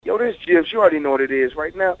this, Jibs. You already know what it is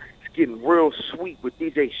right now. It's getting real sweet with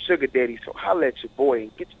DJ Sugar Daddy. So holla at your boy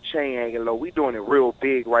and get your chain hanging low. We doing it real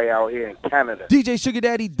big right out here in Canada.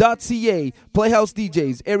 DJSugarDaddy.ca. Playhouse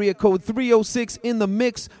DJs. Area code 306 in the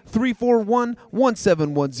mix.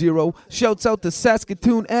 341-1710. Shouts out to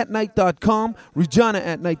SaskatoonAtNight.com,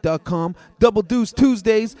 ReginaAtNight.com, Double Deuce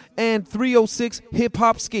Tuesdays, and 306 Hip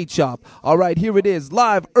Hop Skate Shop. All right, here it is.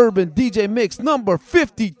 Live Urban DJ Mix number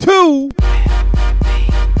 52.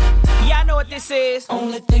 Y'all know what this is.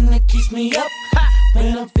 Only thing that keeps me up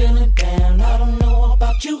when I'm feeling down. I don't know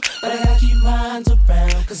about you, but I gotta keep minds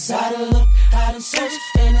around. Cause I done look, I done searched,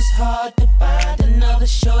 and it's hard to find another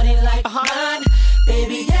shorty like mine.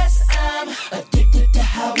 Baby, yes, I'm addicted to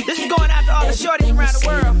how we This is going out to all the shorties around the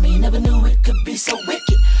world. Me never knew it could be so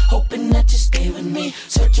wicked. Hoping that you stay with me.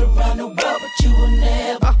 Search around the world, but you will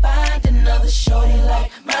never find another shorty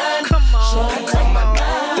like mine. Come on, shorty like mine.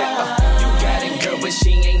 You got it, girl, but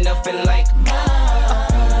she ain't nothing like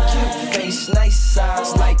mine. Cute face, nice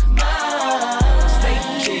eyes like mine. Stay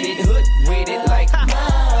kidded, hood with it like mine.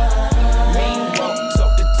 Mean walk,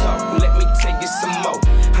 talk the talk, let me take it some more.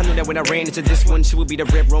 I knew that when I ran into this one, she would be the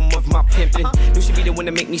red room of my pimpin'. Knew she'd be the one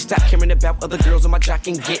to make me stop caring about other girls on my jock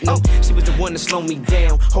and getting them. She was the one to slow me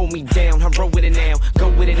down, hold me down. I roll with it now, go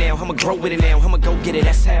with it now. I'ma grow with it now, I'ma go get it,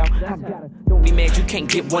 that's how. Don't be mad, you can't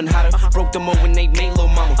get one hotter. Broke them over when they made lil'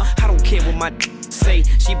 mama. I don't care what my say,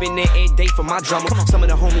 she been there every day for my drama. Some of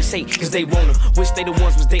the homies hate, cause they want her. Wish they the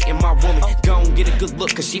ones was dating my woman. Gon' get a good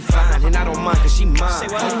look, cause she fine. And I don't mind, cause she mine.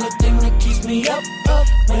 Only thing that keeps me up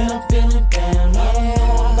when I'm feeling down. I don't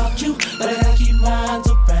know about you, but I gotta keep minds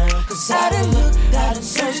around. Cause I done looked, I done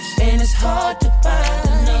searched, and it's hard to find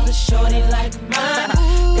another shorty like mine.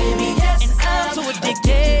 Baby, yes, I'm so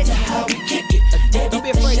addicted to how we kick it. Don't be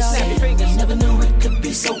afraid to snap your fingers. Never knew it could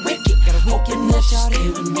be so wicked. Hoping that you stay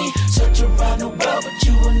with me. Search around the world, but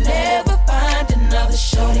you will never find another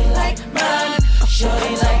shorty like mine.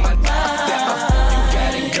 Shorty like mine. You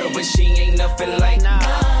got it, girl, but she ain't nothing like mine.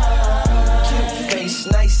 Cute face,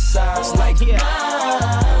 nice eyes like mine.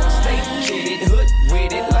 Stay kidded, hood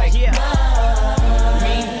with it like mine.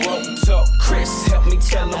 Mean walk, talk, Chris, help me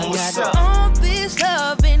tell them what's up. All this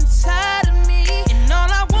love inside of me, and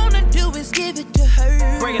all I wanna do is give it to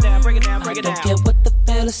her. Break it down, break it down, break it down. Don't care what the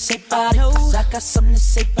fellas say about it, cause I got something to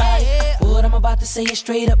say about it. What I'm about to say is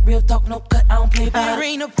straight up, real talk, no cut, I don't play about There it.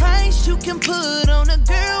 ain't a price you can put on a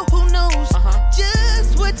girl who knows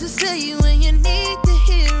just what to say when you need to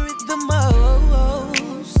hear it the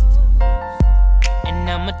most. And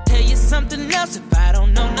I'ma tell you something else, if I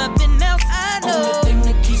don't know nothing else, I know. Only thing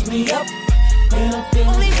that keeps me up when I'm feeling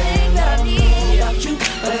Only thing that I need about you,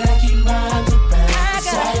 but I gotta keep minds around. I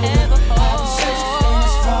gotta have a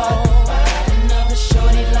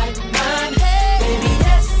shorty like mine. Baby,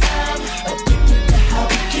 yes, I'm addicted to how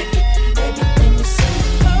we kick it. Everything you say,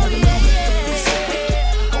 oh yeah.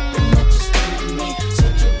 hoping that you stay with me.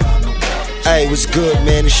 Search around the world. Hey, what's good,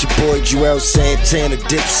 man? It's your boy Joel Santana,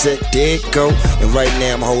 Dipset, there it go. And right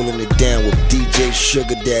now I'm holding it down with DJ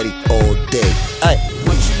Sugar Daddy all day. Hey,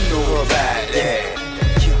 What you know about that?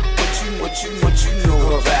 What you know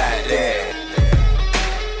about that?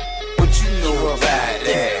 What you know about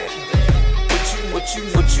that? What you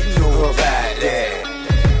know about that? What you know about that?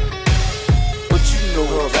 What you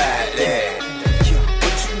know about that?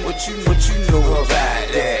 What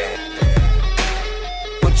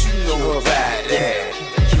you know about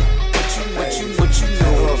that? What you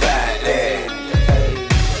know about that?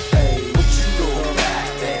 What you know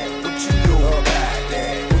about that? What you know about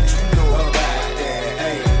that? What you know about that?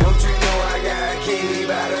 Hey, don't you know I got a key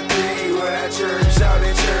by the 3 when I church, shout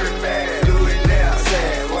at church, man. Do it now,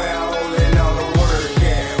 say, well, I'm holding all the word,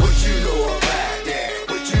 yeah. What you know about that?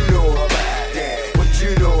 What you know about that? What you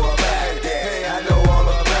know about that? Hey, I know all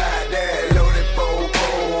about that. Loaded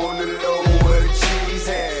 4-4 on the low where the cheese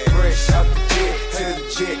at. Fresh out the jet to the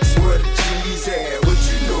jets where the cheese at. What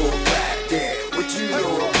you know about that? What you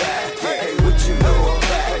know about that? Hey, what you know about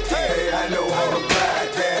that? Hey, I know all about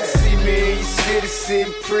that. See me in your city,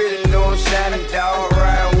 sitting pretty, know I'm shining, dog.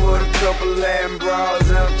 Riding with a couple Latin bras,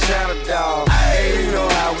 I'm China, dog. Hey, you know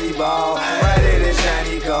how we ball. Right in the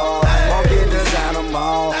shiny car, walking designer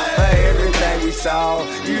mall. Everything we saw,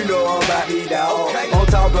 you know about me, dog. Don't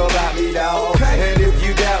talk about me, dog. And if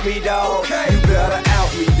you doubt me, dog, you better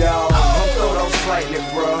out me, dog. I'm thought I'm lightning,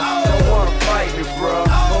 bro. Don't wanna fight me, bro.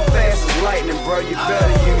 I'm fast as lightning, bro. You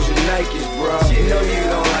better use your Nikes, bro. You know you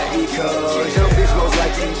don't like me, cuz your bitch most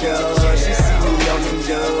like me, cuz she see me on them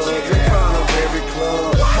dubs in front of every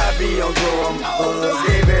club. I be on grow, I'm buzz.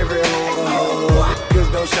 Gave every hoe a hug. Cause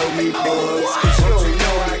don't show me bugs. Cause you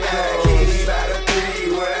know I got a key by the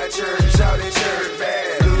 3 when I church, shout at church,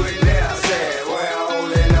 bad. Do it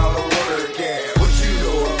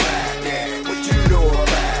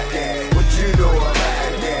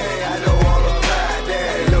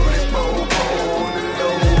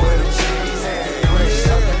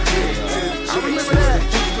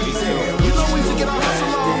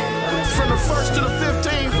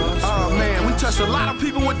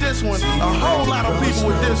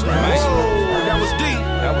careful with this one. Whoa, that was deep.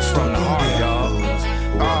 That was from the heart, y'all.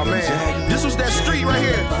 Oh man, this was that street right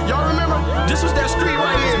here. Y'all remember? This was that street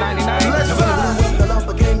right here. 99. Let's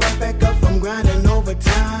I came right back up from grinding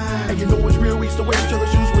overtime. And you know it's real, we used to wear each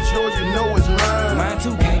other's shoes. What's yours, you know it's mine. Mine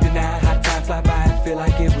too, can't deny. Hot time fly by and feel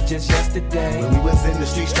like it was just yesterday. When we was in the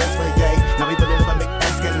street, stress for day. Now we pulling up and make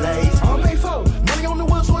escalades. All made for money on the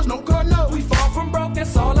woods, so it's no car, no. We far from broke,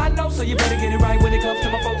 that's all I know. So you better get it right when it comes to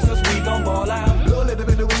my folks, cause we gon' ball out. Blow a little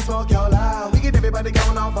bit of weed, smoke y'all out. We get everybody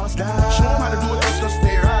going off our style. Show 'em how to do it, just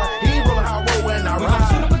stare out. He ain't rolling how I roll when I We gon' ride.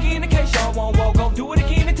 shoot up again in case y'all won't walk. Gon' do it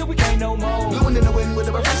again until we can't no more. Blowing in the wind with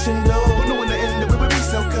a refreshing blow. But knowing the end, we would be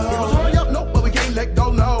so cold. Hurry up, no, but we can't let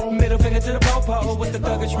go, no. Middle finger to the po-po with the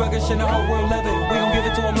thuggish, ruggish, and the whole world love it. We gon' give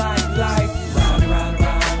it to 'em like round and round and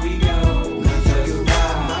round we go. Just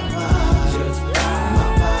ride my vibe, just ride my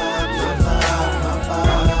vibe, just ride my vibe.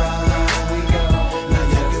 Round and round we go. Now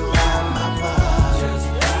you can ride my vibe, just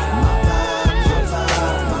ride my vibe, just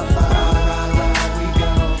ride my vibe. Round and round we go.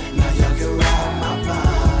 Now you can ride my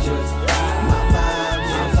vibe, just ride my vibe,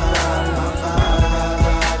 just ride my vibe. Round and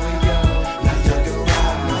round we go. Now you can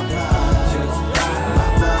ride my vibe, just ride my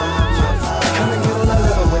vibe, just ride. Come and get on the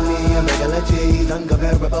level with me, I'm regular G's.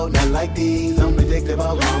 Uncomparable, not like these.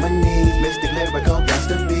 Unpredictable harmonies. Mystic, lyrical,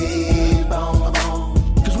 just a beat. Boom,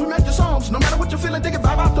 boom. Cause we make the songs, no matter what you're feeling, dig it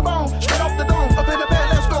vibe out the bone. Straight off the dome, up in the bed,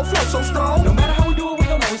 let's go, flow so strong. No matter how we do it, we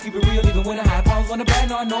gon' always keep it real. Even when the high pounds on the band,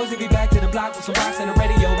 no noise. We be back to the block with some rocks and the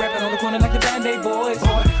radio. Rapping on the corner like the Band-Aid boys.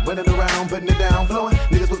 Boy, running around, putting it down, flowing.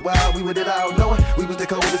 Niggas was wild, we with it all knowing. We was the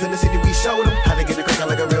coldest in the city, we showed them how to get it cooking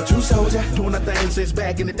like a real true soldier. Doing our thing since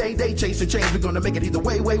back in the day, they chasing change. We're gonna make it either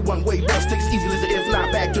way, one way. Bus takes easy as if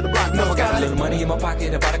not back to the block. No, I got a little money in my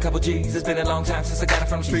pocket, about a couple G's. It's been a long time since I got it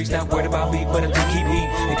from the streets. Not worried about me, but I do keep heat.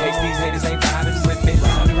 In case these haters ain't vibing with me.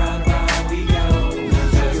 Round and round and round we go.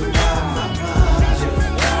 Just ride my vibe, just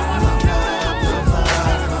ride my vibe, just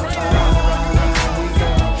ride my vibe. Round and round we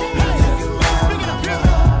go. Just ride my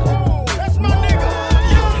vibe. that's my nigga.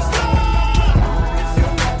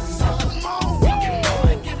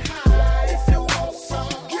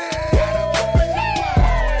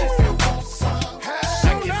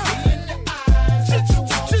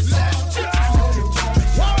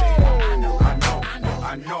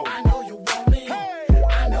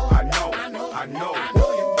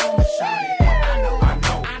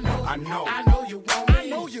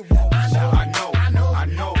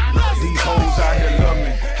 These hoes out here love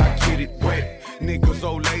me, I get it wet. Niggas,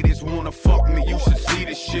 old ladies wanna fuck me, you should see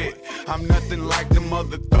this shit. I'm nothing like them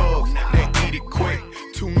other thugs, they eat it quick.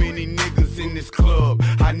 Too many niggas in this club,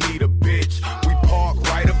 I need a bitch. We park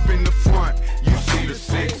right up in the front, you see the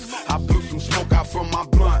six. I blew some smoke out from my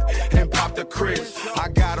blunt and popped the Chris. I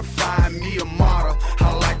gotta find me a model,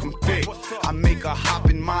 I like them thick. I make a hop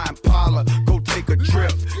in my Impala, go take a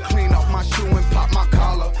trip. Clean off my shoe and pop my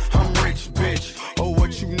collar, I'm rich, bitch. Oh,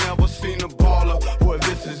 what you never seen a baller, well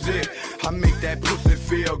this is it. I make that pussy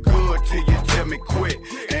feel good till you tell me quit.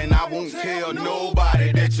 And I won't tell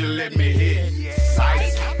nobody that you let me hit.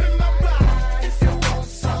 Sight.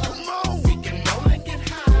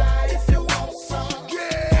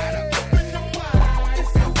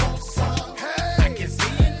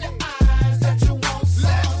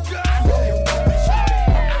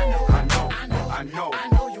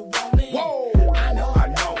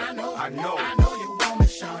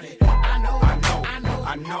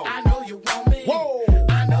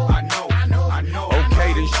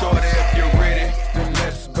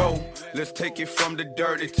 Let's take it from the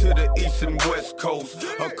dirty to the east and west coast.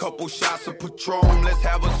 A couple shots of Patron, let's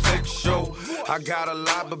have a sex show. I got a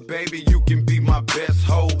lot, but baby, you can be my best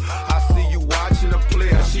hoe. I see you watching a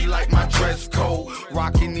player, she like my dress code.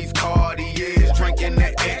 Rocking these Cartiers, drinking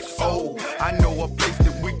that XO. I know a place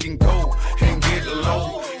that we can go and get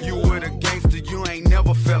low. You with a gangster, you ain't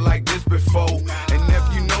never felt like this before. And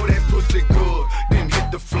if you know that pussy good, then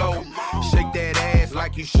hit the flow. Shake that ass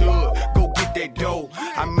like you should, go get that dough.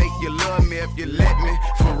 I make you love me if you let me,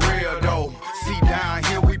 for real though. See down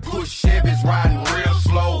here we push Chevys riding real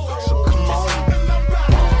slow. So come on.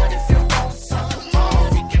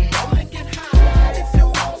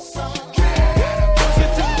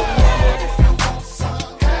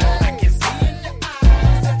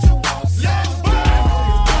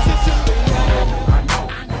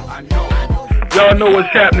 Y'all know what's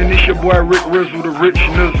happening. It's your boy Rick Rizzle, the Rich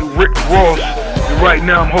Nizzle, Rick Ross. And right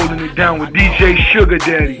now I'm holding it down with DJ Sugar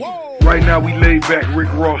Daddy. Right now we laid back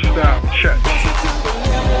Rick Ross style. Check.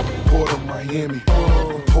 Port of Miami,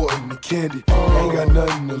 importing the candy. Ain't got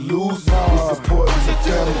nothing to lose. This is Portland.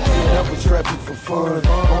 family. Never traffic for fun,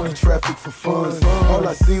 only traffic for fun. All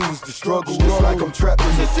I seen was the struggle. It's like I'm trapped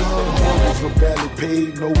in the sun. Mortgage were barely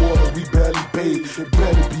paid, no water, we barely paid. There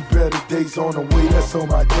better be better days on the way, that's on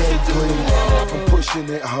my dad's grave. I'm pushing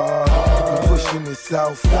it hard, I'm pushing it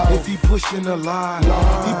south. If he pushing a lie,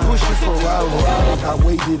 he pushing for hours. I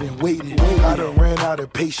waited and waited, I done ran out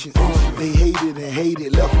of patience. They hated and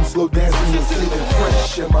hated, left them slow dancing and sitting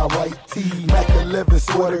fresh in my white tee. Mac 11,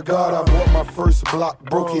 swear to God, I bought my first block,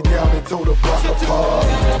 broke it down and tore the block apart.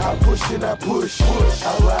 I push and I push,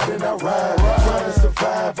 I ride and I ride, trying to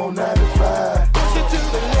survive on 9 to 5.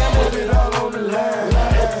 Put it all on the line,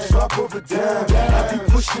 at the drop of a dime. I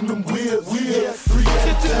be pushing them wheels, 3 at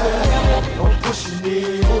a time. I'm pushing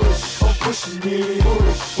it, push, I'm pushing it,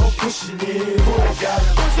 push, I'm pushing it, push. I got it.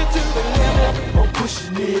 I'm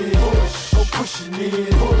pushing it, push, I'm pushing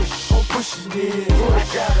it, push, I'm pushing it, push.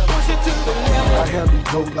 I got it. I handle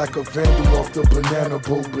dope like a vandal off the banana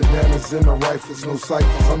boat. Bananas in the rifles, no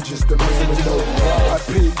ciphers, I'm just a man to know. I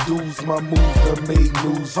paid dues, my moves done made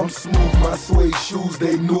news. I'm smooth, my suede shoes,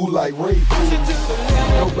 they new like Ray Fools.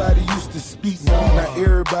 Nobody used to speak, now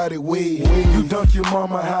everybody wave. You dunk your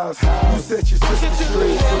mama house, you set your sister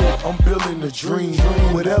straight. I'm building a dream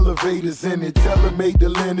with elevators in it. Tell her make the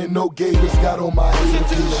linen, no gators, got on my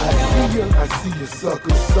elevator. I see you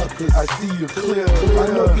suckers, I see you clear. I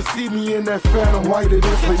know you see me in that phantom whiter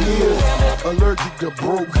than veneers. Allergic to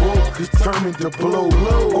broke, determined to blow.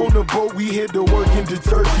 On the boat we hit the work in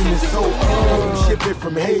detergent and soap. I'm shipping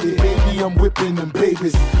from Haiti, baby, I'm whipping them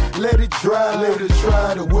babies. Let it dry, let it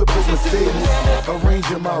try to whip a Mercedes.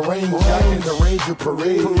 Arranging my range, I can arrange a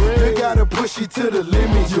parade. You gotta push it to the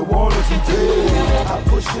limit, you wanna be paid. I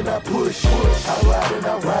push and I push, I ride and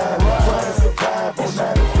I ride, trying to survive on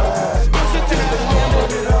 9 to 5.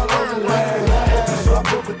 Put it all on the line, at the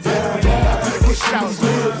drop of a dime. I be pushing them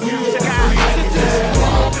wheels, 3 at a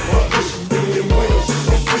time. Pushing me away,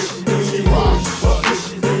 pushing me away.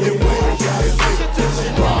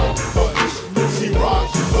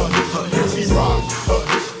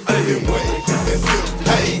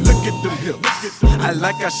 I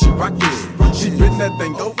like how she rock it. She bring that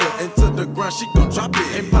thing over into the ground, she gon' drop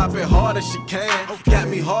it and pop it hard as she can. Got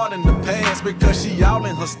me hard in the pants because she all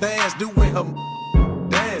in her stance, doing her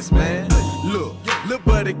dance, man. Look, little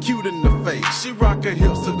buddy cute in the face. She rock her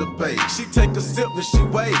hips to the bass. She take a sip and she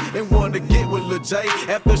wait and wanna get with Lil J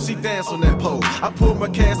after she dance on that pole. I pull my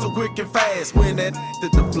can so quick and fast when that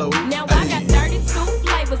hit the flow. Now I got 32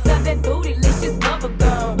 flavors of that bootylicious bubble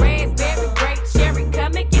gum. Raspberry, grape, cherry,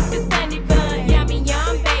 come and get the sunny bun. Yummy,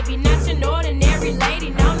 yum, baby, not your ordinary lady.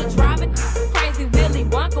 Known to drive it crazy, Willy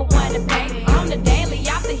Wonka wanna pay. On the daily,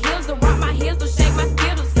 off the hills, to rock my heels, to shake my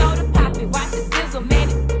skittles, soda pop it, watch the sizzle, man.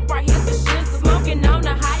 Right here's the shizzle, smoking on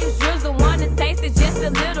the highest drizzle. Wanna taste it just a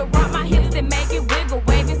little, rock my hips and make it wiggle,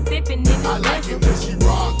 waving, sipping in the I like it when she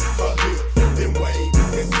rock her hips, then wave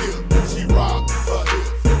and sip. She rock her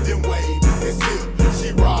hips, then wave and sip.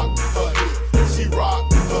 She rock her hips, she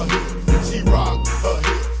rock her hips, she rock her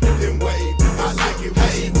hips, then wave. I like it when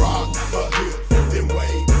she rock her hips, then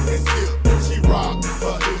wave and sip. She rock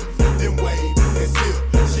her hips, then wave and sip.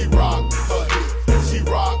 She rock her hips, she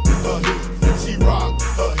rock her hips, she rock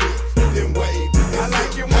her hips, then wave. I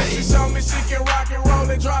like it when she show me she can rock and roll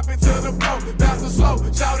and drop it to the floor. That's the slow,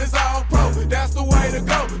 shout is all pro. That's the way to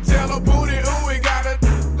go. Tell her booty, ooh, we got a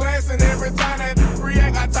glancing every time that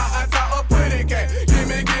react. I talk a pretty cat. Give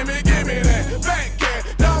me that back cat.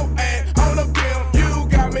 Don't add on the bill. You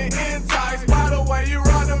got me enticed by the way you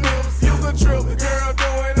run them hips. Use a trill, girl,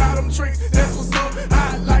 doing all them tricks. That's what's up.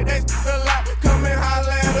 I like that a lot. Come and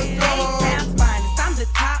holla at us, Sounds fine. I'm the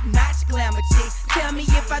top-notch glamour chick. Tell me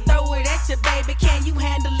if I throw it at you, baby, can you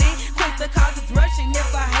handle it? Quick to cause it's rushing.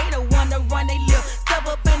 If a hater wanna run they lip, step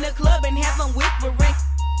up in the club and have them whispering.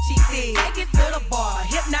 She said, take it to the bar.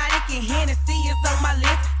 Hypnotic and Hennessy is on my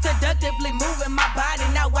list. Seductively moving my body.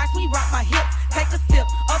 Now watch me rock my hips. Take a sip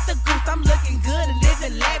of the goose. I'm looking good and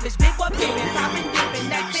living lavish. Big boy pimpin', poppin', dippin'.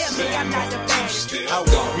 Now tell me I'm not the best. I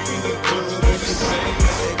walk in the club in the same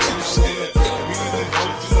two-step. We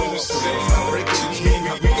the same break it king.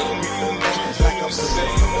 We gon' like I'm the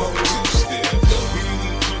same old two-step. We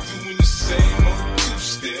doing the same old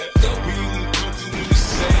two-step. We doing the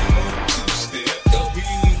same old two-step. We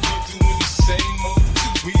doing the same old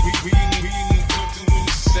two. We doing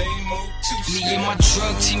the same old two-step. Me and my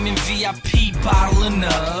drug team in VIP bottling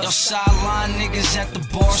up. Y'all sideline niggas at the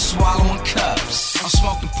bar swallowing cups. I'm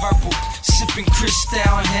smoking purple, sipping Cristal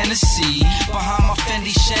and Hennessy. Behind my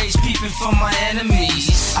Fendi shades, peeping for my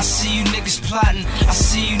enemies. I see you niggas plotting, I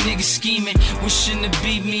see you niggas scheming. Wishing to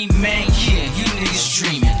be me, man, yeah, you niggas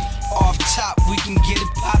dreaming. Off top, we can get it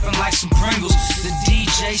poppin' like some Pringles. The D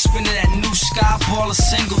day, spinning that new sky ball a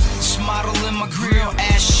single. Model in my grill,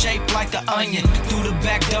 ass shaped like an onion. Through the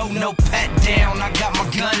back door, no pat down, I got my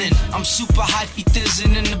gun in. I'm super hyphy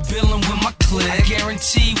thizzing in the building with my clique. I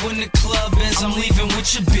guarantee when the club ends, I'm leaving with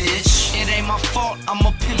your bitch. It ain't my fault, I'm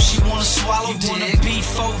a pimp, she wanna swallow dick. Wanna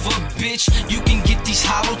beef over, bitch, you can get these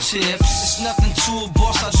hollow tips. It's nothing to a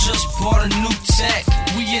boss, I just bought a new tech.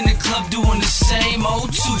 We in the club doing the same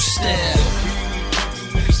old two-step.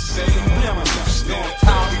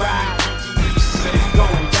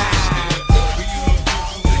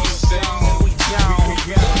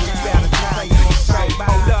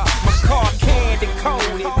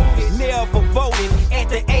 Never voted at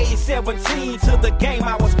the age 17 to the game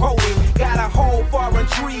I was quoted. Got a whole foreign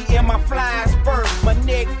tree in my flying spur. My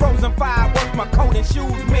neck frozen fireworks, my coat and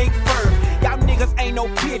shoes make fur. Y'all niggas ain't no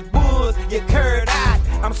pit bulls, you curd eyed.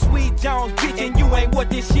 I'm Sweet Jones, bitch, and you ain't what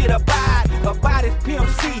this shit about. About is Pimp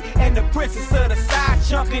C and the princess of the side,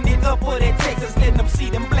 chunking it up for that Texas, letting them see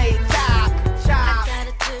them blade chop. I got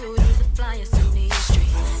a dude, he's the flyest on the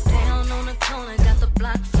street. Down on the corner, got the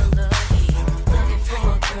block full of heat. Looking for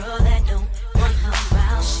a girl that don't run her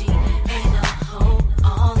mouth. She ain't a hoe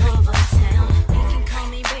all over town. He can call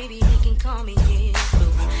me baby, he can call me his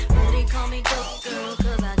boo, but he call me dope girl,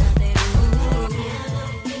 cause I got that ooh.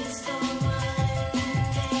 He's so right,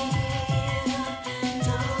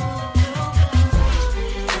 dope girl.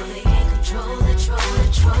 No, they can't control it,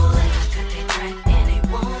 troll it. I got that crack and they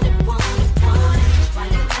want it. Why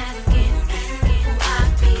they asking who I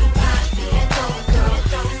be? That dope girl,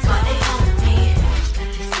 that's why they on me. Got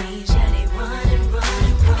these things, yeah, they running.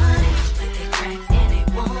 Like they crack and they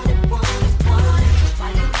want it. Why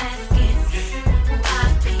they asking who I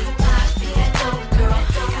be? That dope girl,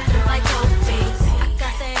 got them like dope things. I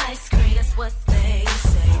got that ice cream, that's what they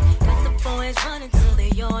say. Got the boys running till they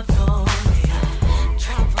yawn for me.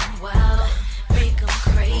 Drive them wild, make them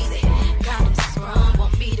crazy. Got them sprung,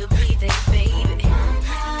 want me to be their baby.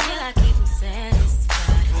 Yeah, I keep them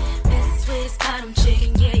satisfied. Mrs. Swiss got them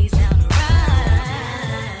chicken, yeah, he's down to ride.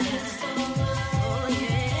 Oh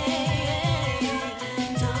yeah,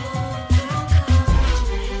 dope girl,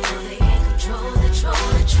 no, they can't control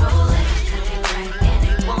it, troll it. Got that crack and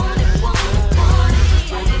they want it. Why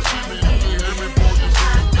they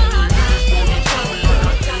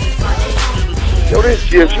Yo, this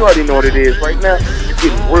Jibbs, you already know what it is. Right now, it's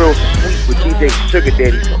getting real sweet with DJ Sugar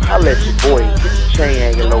Daddy. So holla at your boy and get the chain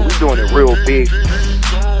hanging low. We doing it real big.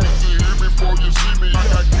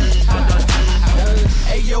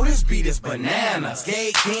 Hey yo, this beat is bananas.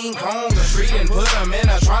 Gay King Kong a tree and put him in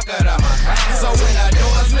a trunk of the Macan. So when the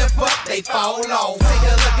doors lift up, they fall off. Take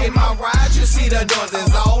a look at my ride, you see the doors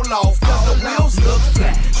is all off. Cause the wheels look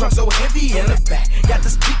flat, trunk so heavy in the back. Got the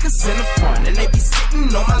speakers in the front and they be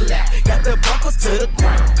sitting on my lap. Got the bumpers to the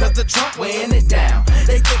ground, cause the trunk weighing it down.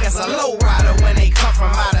 They think it's a low rider when they come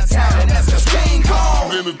from out of town. And that's cause King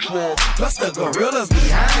Kong in the trunk, plus the gorillas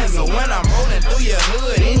behind. So when I'm rolling through your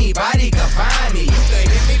hood, anybody can find me. You can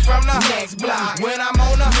hit me from the next block. When I'm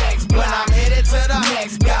on the next block, when I'm headed to the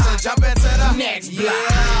next block, to jump into the next block.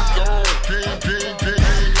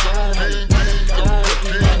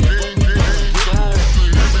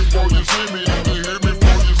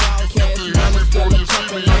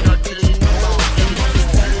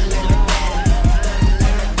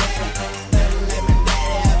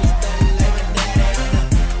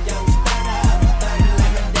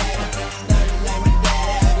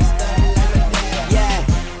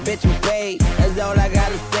 Bitch, you paid, that's all I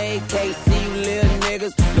gotta say. Can't see you little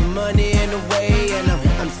niggas, the money in the way. And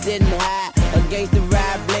I'm sitting high against the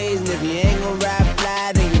ride blaze. And if you ain't gon' ride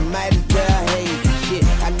fly, then you might as well hate. Shit,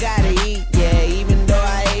 I gotta eat, yeah, even though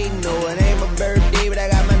I ain't. No, it ain't my birthday, but I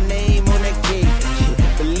got my name on that cake. Shit,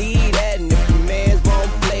 believe that, and if the mans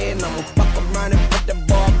won't play, and I'ma fuck around and put the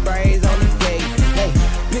ball brains on the gate. Hey,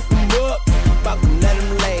 pick 'em up, fuck 'em, let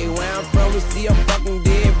 'em lay. Where I'm from, we see a fucking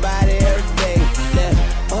dead body every day.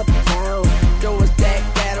 Uptown, throw a stack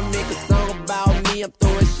at him, make a song about me, I'm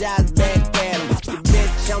throwing shots back at him. The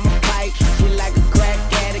bitch on my pipe, she like a crack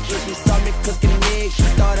addict. If she saw me cooking eggs, she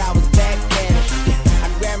thought I was back at it. I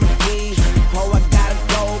grabbed my keys, oh I gotta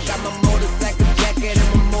go. Got my motorcycle jacket and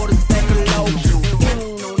my motorcycle low.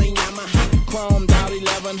 On the Yamaha, chromed out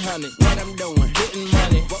 1100. What I'm doing, getting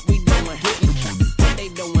money, what we doing, hitting. What they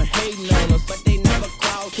doing, hating on us, but they never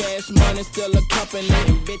cross. Cash money still a company,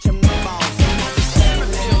 and bitch I'm the boss.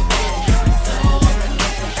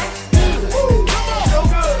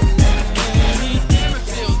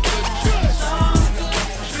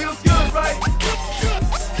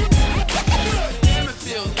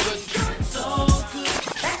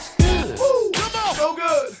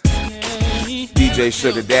 DJ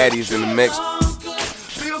Sugar Daddy's in the mix.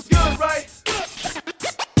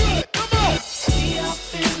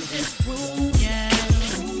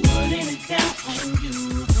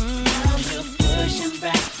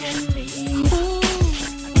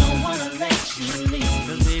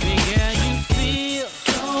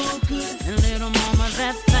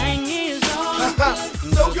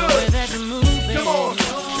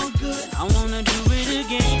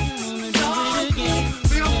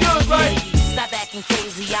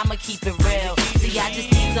 keep it real. See, I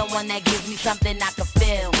just need someone that gives me something I can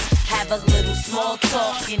feel. Have a little small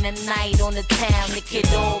talk in the night on the town. It could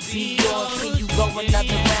all be yours when you go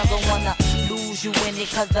another round. Don't wanna lose you in it,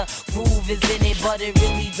 cause the groove is in it. But it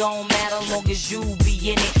really don't matter long as you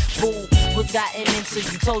be in it. Boo, what's gotten into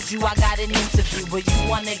you? Told you I got an interview, but you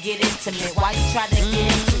wanna get intimate. Why you trying to get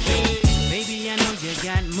into it? Baby, I know you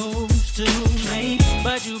got moves to make,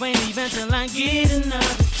 but you ain't even till I get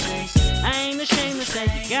another taste. I ain't ashamed to say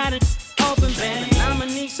you got it open, baby. I'ma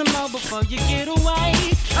need some more before you get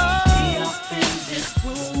away. Oh, be up in this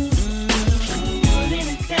room, putting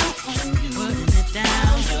it down on you, putting it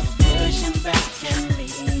down. You're pushing back and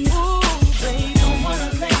leave. Ooh, baby, don't wanna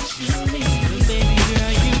let you leave. Baby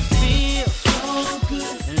girl, you feel so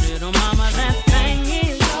good. And little mama, that thing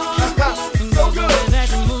is so good.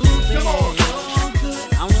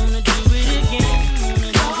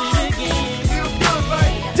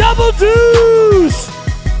 Double Deuce!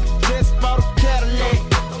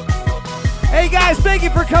 Hey guys, thank you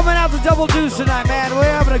for coming out to Double Deuce tonight, man. We're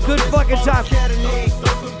having a good fucking time.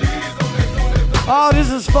 Oh, this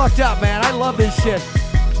is fucked up, man. I love this shit.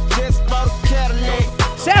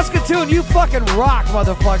 Saskatoon, you fucking rock,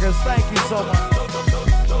 motherfuckers. Thank you so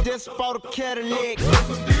much. This for the Cadillac.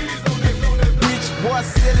 Bitch, boy,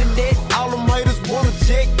 selling it. All them haters wanna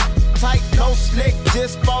check. Tight, no slick,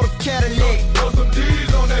 just for the Cadillac. Throw some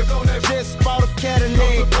D's on that, just for the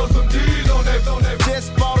Cadillac. Throw some D's on that,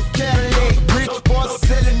 just for the Cadillac. Rich boy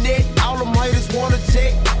selling it, all them haters wanna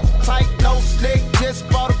check. Tight, no slick, just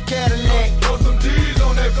for the Cadillac. Throw some D's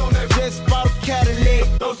on that, just for the Cadillac.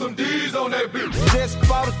 Throw some D's on that bitch, just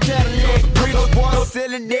for the Cadillac. Rich boy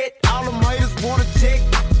selling it, all them haters wanna check.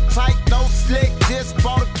 Tight, no slick, just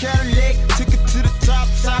for the Cadillac. Took it to the top,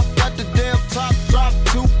 got the damn top drop.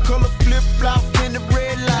 Two color flip flop in the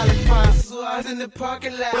red lollipop. So I was in the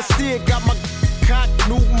parking lot, but I still got my cock,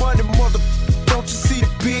 new money, mother. Don't you see the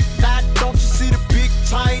big knot? Don't you see the big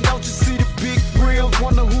chain? Don't you see the big grills?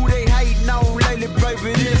 Wonder who they hating on lately,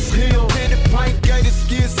 baby. This hill. Candy pint, gated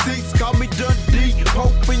skin seats. Call me Dundee.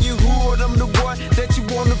 Pope in your hood, I'm the one that you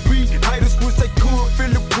wanna be. Haters wish they could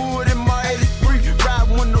feel the wood in my 83. Ride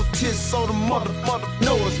with no tits, so the mother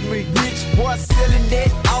know it's me. Rich boy selling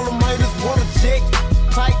that, all them haters wanna check.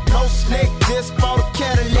 Tight, no slick, just for the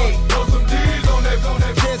Cadillac. Throw some D's on that,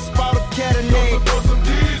 just for the Cadillac. Throw some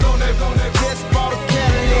D's on that, just for the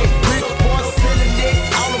Cadillac. Rich boy selling that,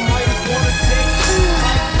 all them haters wanna check.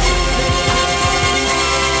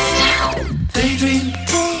 Daydream.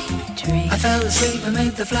 I fell asleep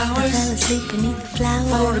amid the flowers.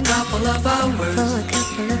 For a couple of hours.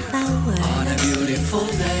 On a beautiful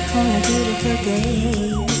day.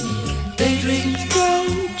 Daydream.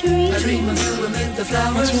 I dream of you amid the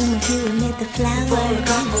flowers. For a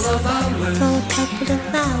couple of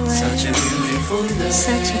hours. Such a beautiful day.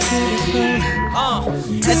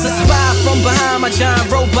 It's a spy from behind my giant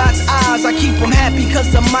robot's eyes. I keep him happy cause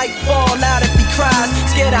I might fall out if he cries.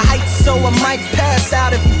 Scared of heights so I might pass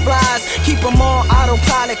out if he flies. Keep him on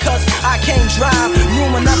autopilot cause I can't drive.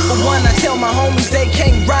 Room enough for one, I tell my homies they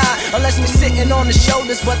can't ride. Unless me sitting on the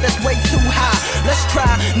shoulders, but that's way too high. Let's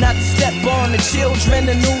try not to step on the children.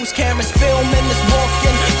 The news cameras filming this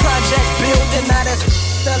walking project building. Now that's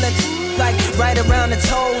selling like right around the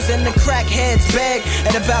toes and the crackheads beg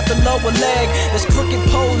at about the lower leg. There's crooked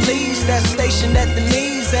police that's stationed at the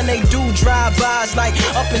knees and they do drive-bys like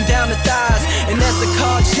up and down the thighs. And there's a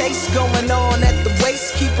car chase going on at the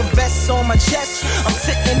waist. Keep a vest on my chest. I'm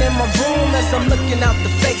sitting in my room as I'm looking out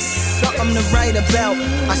the face. Something to write about.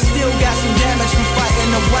 I still got some damage from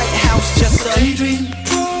fighting the White House. Just a daydream.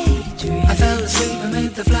 I fell asleep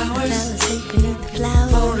amid the flowers.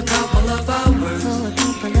 For a couple of hours. On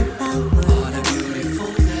a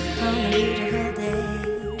beautiful day.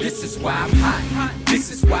 This is why I'm hot. This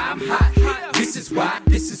is why I'm hot. This is why I'm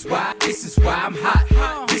hot. This is why I'm hot.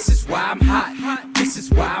 This is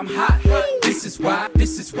why I'm hot. This is why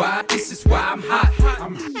I'm hot.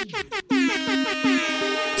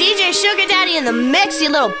 DJ Sugar Daddy in the mix, you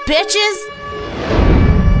little bitches.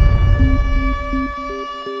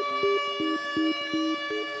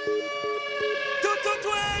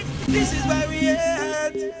 This is why we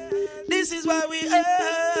at. This is why we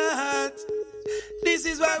at. This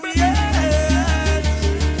is why we at.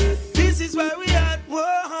 This is why we at.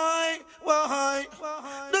 Why?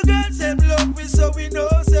 The girls them love me, so we know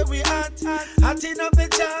say we at. Hot enough the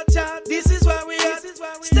chat. This is why we at.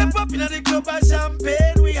 Step up in the club and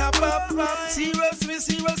champagne we are pop. Serious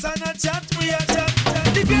and a chat we are chat.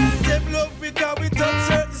 The girls them love me 'cause we touch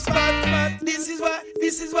certain spot.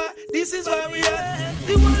 This is why we at.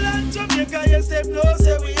 The whole of Jamaica, yes them know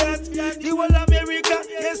say we at. The whole of America,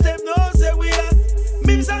 yes them know say we at.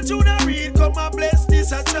 Mims and Juna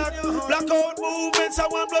It's a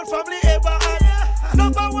one blood family ever had.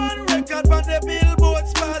 Number one record on the Billboard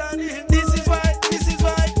spot. This is why we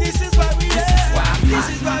here. This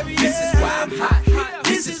is why we here. This is why I'm hot.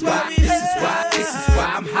 This is why I'm hot. This is why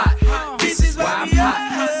I'm hot.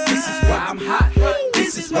 This is why I'm hot.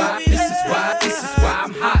 This is why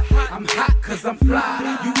I'm hot. I'm hot cause I'm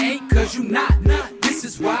fly. You ain't cause you not. This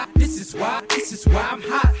is why I'm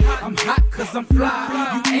hot. I'm hot cause I'm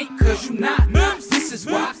fly. You ain't cause you not. This is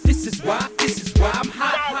why I'm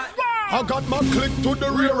hot. I got my click to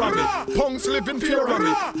the rear of me. Punks living fear of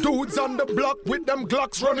me. Dudes on the block with them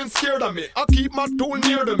Glocks running scared of me. I keep my tool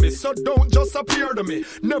near to me, so don't just appear to me.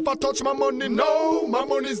 Never touch my money, no, my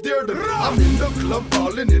money's dear to me. I'm in the club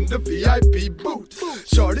balling in the VIP booth.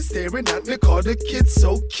 Shorty staring at me, cause the kid's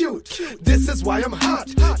so cute. This is why I'm hot,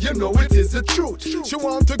 you know it is the truth. She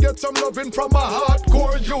want to get some loving from a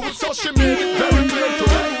hardcore youth, so she made it very clear to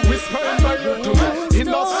me. Whispering my ear to me, in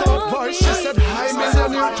a soft voice, she said, hi,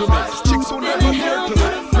 millionaire to me. Chicks who never hear to me,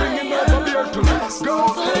 bringing over beer to me.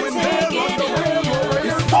 Girls going there on the way.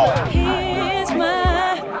 Here's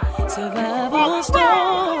my survival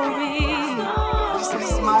story.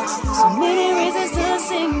 So many reasons to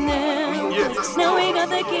sing them. Now we got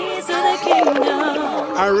the keys to the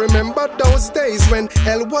kingdom. I remember those days when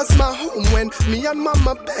hell was my home, when me and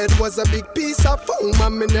mama bed was a big piece of foam,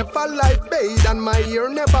 and me never like bathe and my ear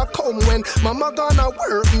never comb. When mama gonna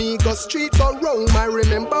work, me go street go roam. I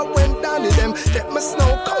remember when Danny them take my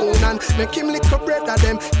snow cone and make him lick a bread of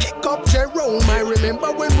them, kick up Jerome. I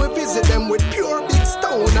remember when we visit them with pure big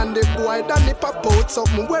stone, and the boy Danny pop out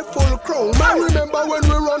something we full chrome. I remember when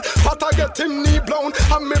we run, but I get him knee blown,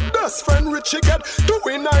 and my best friend Richie get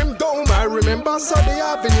doing I'm down. I remember Sunday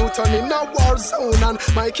Avenue turn in a war zone, and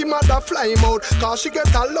Mikey mother fly him out cause she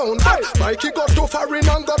get alone. Mikey got too far in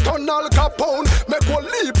and got on Al Capone. Make one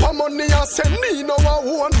leap of money and send me no one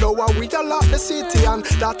won't know. We all lock the city and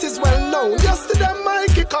that is well known. Yesterday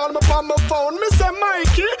Mikey called me on my phone. Me say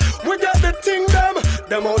Mikey, we get the thing them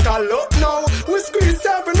out of luck now. We squeeze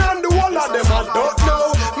 7 and the whole of them I don't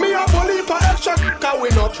know. Me a bully for extra cause we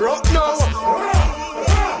not rock now.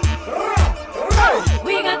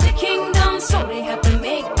 We got the kingdom, so they have to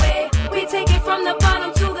make way. We take it from the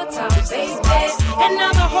bottom to the top, baby. And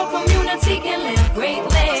now the whole community can live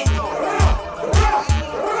greatly.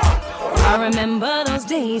 I remember those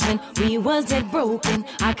days when we was dead broken.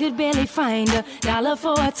 I could barely find $1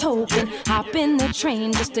 for a token. Hop in the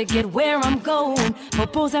train just to get where I'm going.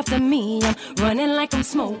 Popo's after me, I'm running like I'm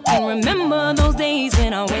smoking. Remember those days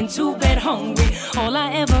when I went to bed hungry. All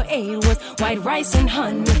I ever ate was white rice and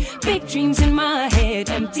honey. Big dreams in my head,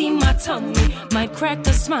 empty my tummy. Might crack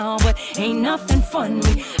a smile, but ain't nothing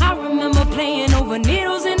funny. I remember playing over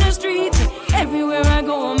needles in the streets. Everywhere I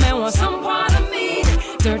go, a man wants some part of me.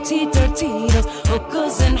 Dirty, those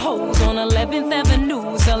hookers and hoes on 11th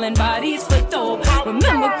Avenue, selling bodies for dope.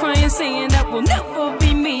 Remember crying, saying that will never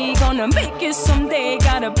be me. Gonna make it someday,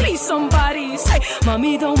 gotta be somebody. Say,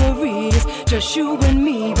 mommy, don't worry, it's just you and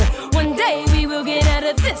me. But one day we will get out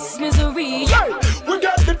of this misery. Hey, we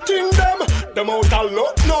got the thing them out of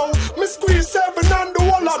luck now. Me squeeze 7 and the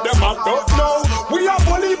whole of them I don't know. We have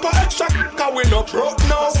only for extra cause we not broke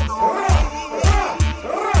now.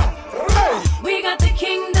 We got the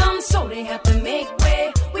kingdom, so they have to make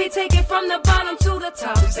way. We take it from the bottom to the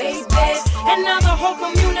top, baby. And now the whole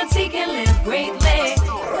community can live greatly.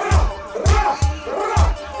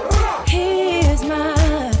 Here's my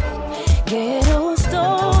ghetto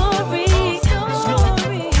story.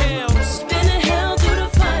 Spinning hell through the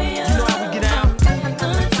fire. You know how we get out.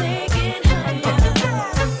 Gonna take it higher.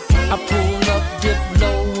 I pull up, dip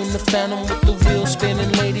low in the Phantom with the wheel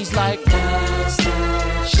spinning, ladies like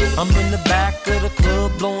I'm in the back of the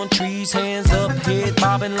club, blowing trees, hands up, head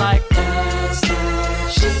bobbing like in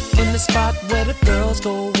the spot where the girls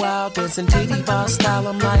go wild, dancing titty bar style.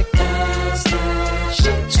 I'm like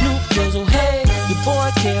Snoop Dizzle, hey, your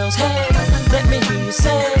boy Kels, hey, let me hear you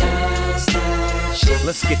say.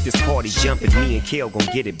 Let's get this party jumping. Me and Kel gon'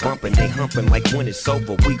 get it bumping. They humping like when it's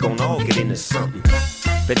over, we gon' all get into something.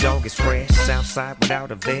 The dog is fresh, Southside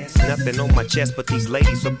without a vest. Nothing on my chest but these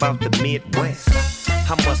ladies about the Midwest.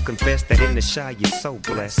 I must confess that in the shy you're so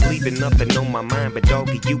blessed. Leaving nothing on my mind but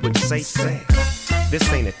doggy, you would say sex.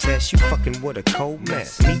 This ain't a test, you fucking with a cold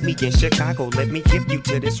mess. Meet me in Chicago, let me hip you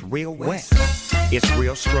to this real West. It's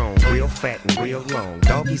real strong, real fat and real long.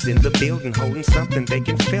 Doggies in the building holding something they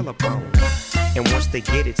can feel upon. And once they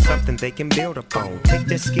get it, something they can build upon. Take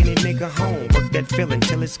that skinny nigga home, work that feeling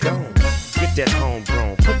till it's gone. Get that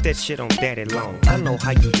homegrown, put that shit on daddy long. I know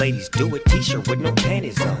how you ladies do it, t-shirt with no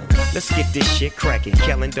panties on. Let's get this shit cracking,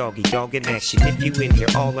 Kel and Doggy, dog in action. If you in here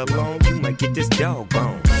all alone, you might get this dog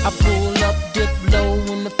bone. I pull up, dip low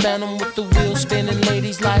in the phantom with the wheel spinning,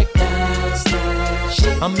 ladies like that's that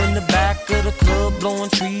shit. I'm in the back of the club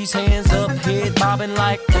blowing trees, hands up, head bobbing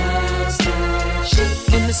like that's that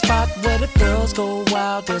shit. In the spot where the girls go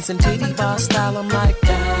wild, dancing titty bar style, I'm like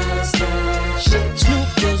that's that shit. Snoop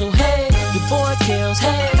Dizzle, oh hey, your boy kills,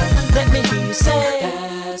 hey, let me hear you say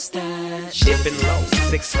that's that shit. Dipping low,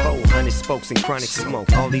 6'4", 100 spokes and chronic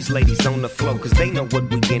smoke. All these ladies on the floor, cause they know what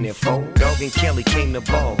we in it for. Dog and Kelly came to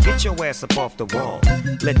ball. Get your ass up off the wall.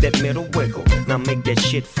 Let that middle wiggle. Now make that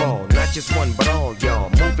shit fall. Not just one, but all y'all.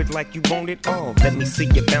 Move it like you want it all. Let me see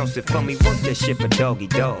you bounce it for me. Work that shit for doggy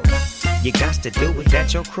dog. You got to do it.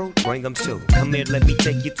 That your crew? Bring them too. Come here, let me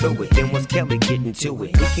take you through it. Then once Kelly getting to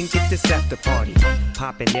it, we can get this after party.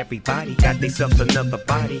 Poppin' everybody. Got themselves another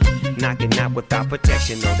body. Knocking out without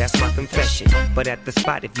protection. No, that's my confession. But at the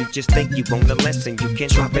spot, if you just think you want a lesson, you can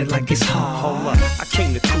drop it like it's hard. Hold up, I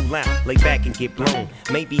came to cool out, lay back and get blown.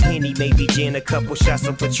 Maybe Henny, maybe gin, a couple shots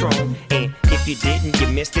of Patron. And if you didn't, you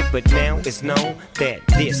missed it, but now it's known that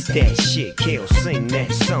this, that shit kills. Sing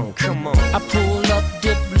that song, come on. I pull up,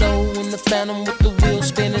 dip low in the phantom with the wheel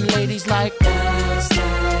spinning, ladies like that's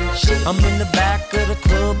that shit. I'm in the back of the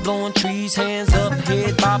club blowing trees, hands up,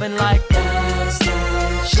 head bobbing like that's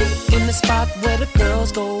that shit. In the spot where the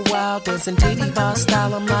girls go wild, dancing titty bar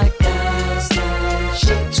style, I'm like that's that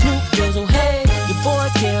shit. Snoop Dizzle, hey, your boy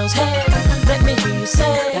kills, hey, let me hear you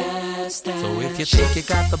say that's that. So if you think you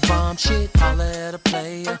got the bomb shit, holla at a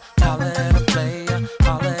player, holla at a player,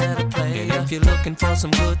 holla at a player. And if you're looking for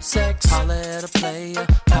some good sex, holla at a player,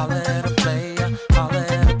 holla at a player, holla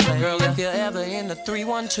at a player. Girl, if you're ever in the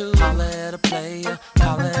 312, holla at a player,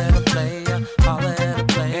 holla at a player, holla at a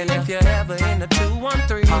player. And if you're ever in the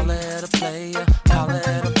 213, holla at a player, holla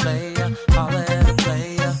at a player, holla at a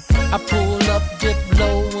player. I pull up, dip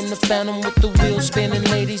low in the phantom with the wheel spinning,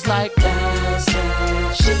 ladies like that's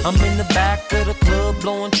that shit. I'm in the back of the club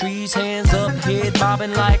blowing trees, hands up, head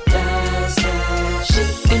bobbing like that's that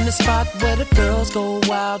shit. In the spot where the girls go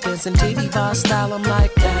wild, dancing titty bar style, I'm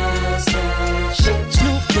like that's that shit.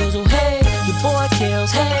 Snoop Dizzle, hey, your boy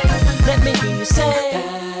kills, hey, let me hear you say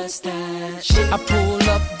that's that shit. I pull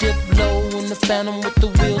up, dip low in the phantom with the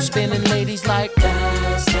wheel spinning, ladies like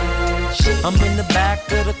that's that shit. I'm in the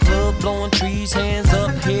back of the club blowing trees, hands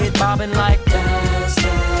up, head bobbing like that's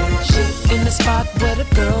that shit. In the spot where the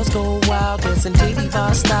girls go wild, dancing titty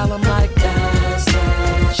bar style, I'm like that's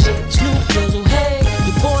that shit. Snoop Dizzle, hey,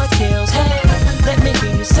 your boy kills, hey, let me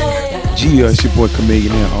hear you say G, it's your boy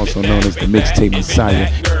Chameleon, also known as the Mixtape Messiah.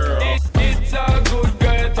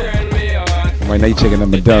 Right now you checking out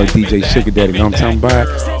my dog DJ Sugar Daddy, you know what I'm talking about?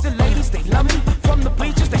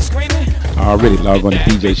 Already log on to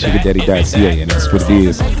DJSugarDaddy.ca, and that's what it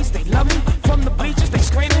is.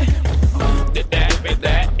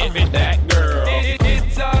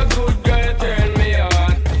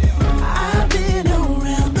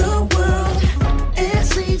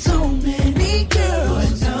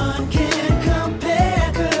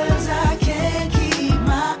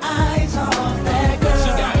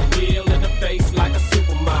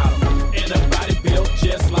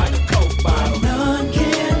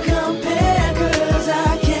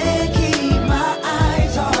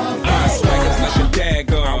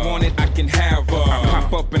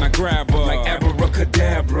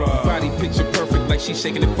 She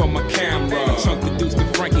shaking it for my camera. Chunk the deuce to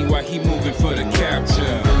Frankie while he moving for the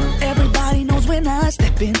capture. Everybody knows when I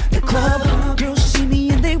step in the club. Girls see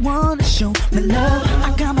me and they wanna show me love.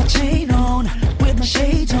 I got my chain on with my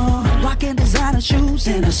shades on, rocking designer shoes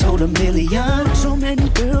and I sold 1 million. So many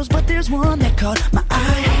girls, but there's one that caught my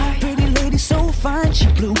eye. Pretty lady, so fine, she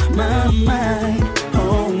blew my mind.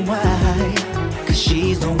 Oh why? 'Cause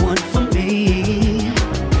she's the one for me.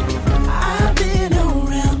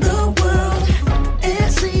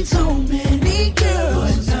 So many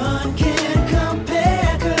girls, none can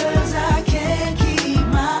compare, 'cause I can't keep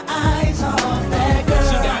my eyes off that girl.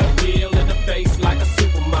 She got a deal in the face like a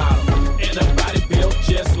supermodel, and a body built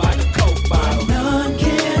just like a Coke bottle. None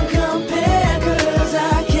can compare, 'cause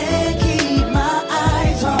I can't keep my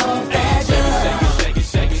eyes off that girl. Shake it,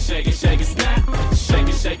 shake it, shake it, shake it, snap. Shake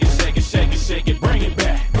it, shake it, shake it, shake it, shake it, bring it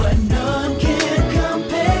back. But none can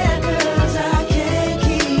compare, 'cause I can't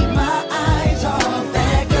keep my eyes off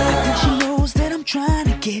that girl. I think she knows that I'm trying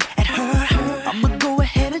to get at her. I'ma go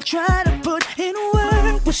ahead and try to put in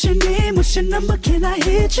work. What's your name? What's your number? Can I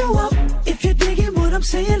hit you up? If you're digging what I'm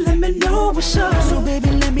saying, let me know what's up. So baby,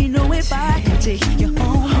 let me know if I can take you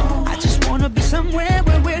home. I just wanna be somewhere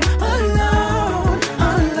where we're alone,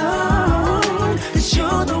 alone. 'Cause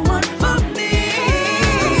you're the one for me.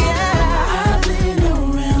 I've been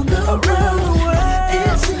around the world.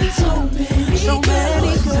 It's so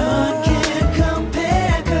many girls. None can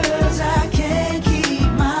compare,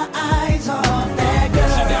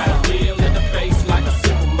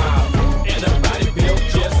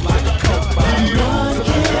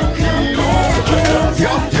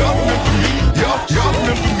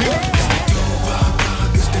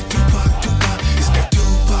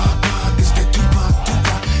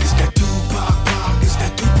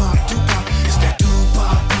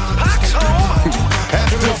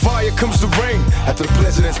 comes the rain, after the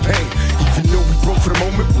pleasure that's pain. Even though we broke for the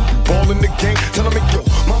moment, we ball in the game. Tell them, yo,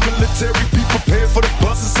 my military, be prepared for the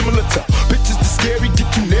bus. It's similar to bitches that's scary, get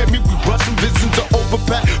you near me. We rushing visions to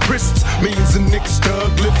overpack prisons. Millions of niggas thug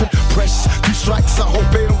living, precious. 3 strikes, I hope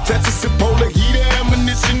they don't test us. Ebola, heat,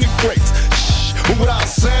 ammunition, and crates. Shh, but without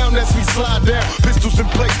sound as we slide down, pistols in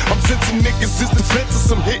place. I'm sensing niggas is defenses.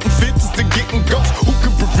 I'm hitting fences and getting ghosts. Who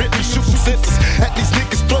can prevent me shooting senses at these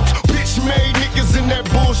niggas' throats? Bitch made niggas in that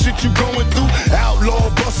bullshit you going through. Outlaw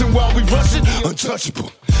busting while we rushing,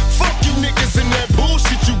 untouchable. Fuck you niggas in that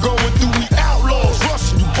bullshit you going through. We outlaws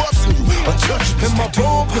rushing you, busting you, untouchable. Am I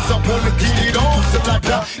wrong? Cause I wanna get it on till I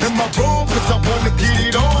die. Am I wrong? Cause I wanna get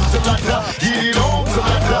it on till I die. Get it on till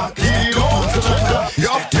I die. Get it on till I die.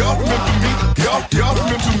 Y'all remember me? Y'all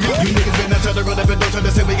remember me? You niggas been out trying to run up and don't try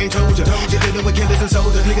to say we ain't told ya. You dealing with killers and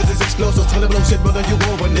soldiers, niggas is explosives. Tell them blow shit, brother, you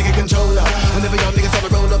over, nigga controller. Whenever y'all niggas have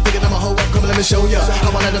to roll up, thinking I'm a hoe up, come let me show ya. I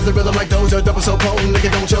wanna light up the rhythm like Doja, double so potent,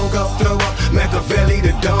 nigga don't choke up, throw up. Machiavelli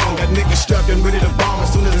the dawn, got niggas strapped and ready to bomb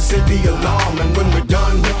as soon as the city alarm. And when we're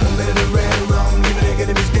done, we're committed to red and wrong, leaving the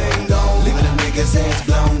enemy's gang gone. Leaving them niggas heads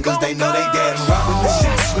blown, cause they know they dead wrong. When the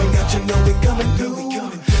shots swing out, you know we coming through.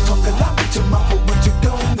 Talk a lot with your mouth, but what you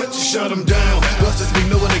don't do. Shut them down. Busters be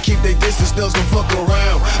knowing to keep their distance, those gon' fuck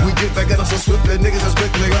around. We get back at them so swift that niggas are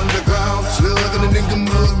quickly underground. Still looking at nigga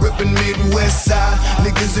mud, ripping Midwest side.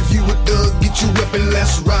 Niggas, if you a thug, get you weapon,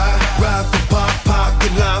 let's ride. Ride for pop, pop,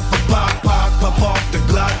 get line for pop, pop. Pop off the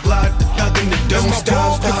glide, glide, the thug in the don't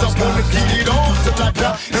stop. Cause I wanna get it on till I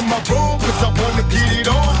die. Am I wrong? Cause I wanna get it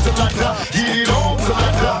on till I die. Get it on till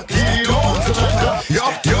I die. Get it on till I die.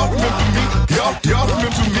 Y'all remember me? Y'all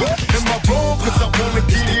remember me? Am I wrong? Cause I wanna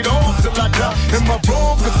get it on till I die. Am I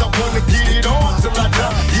wrong? Cause I wanna get it on till I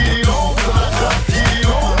die. Get it on till I die. Get it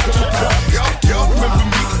on till I die. Y'all remember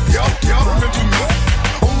me? Y'all remember me?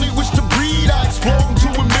 Only wish to breed, I explode into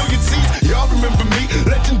a million seeds. Y'all remember me?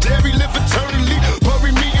 Legendary, live eternally.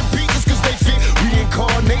 Bury me in pieces cause they fit.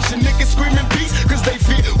 Reincarnation, niggas screaming peace cause they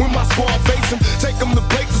fit. When my squad face them, take them to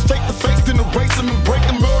places, take the face, then erase them and break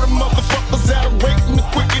them. Murder motherfuckers at a rate and the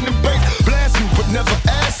quicken and base. Blast me, but never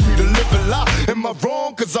ask me to live a lie. Am I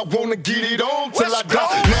wrong? Cause I wanna get it on till I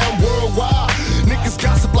die. Now I'm worldwide. Niggas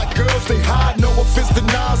gossip like girls, they hide. No offense to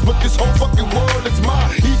Nas, but this whole fucking world is mine.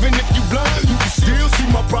 Even if you blind, you can still see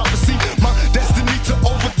my prophecy. My destiny to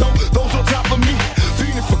overthrow those on top of me.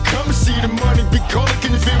 Feeling for currency, the money be calling.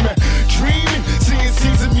 Can you feel me? Dreaming, seeing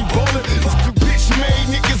scenes of me bowling. Bitch made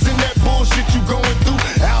niggas in that bullshit you going through.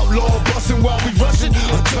 Outlaw busting while we rushing,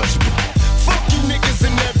 untouchable. Fuck you niggas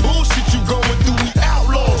in that bullshit you going through. We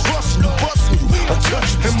outlaws rushing you, busting you,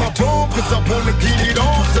 untouchable. Am I wrong? Cause I wanna get it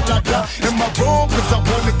on till I die. Am I wrong? Cause I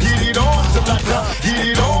wanna get it on till I die. Get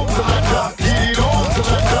it on till I die. Get it on till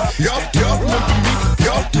I die. Y'all remember me?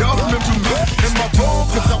 Y'all remember me? Am I wrong?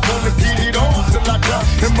 Cause I wanna get it on till I die.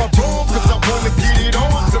 Am I wrong? Cause I wanna get it on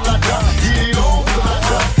till I die. Get it on till I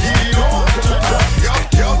die. Get it on till I die.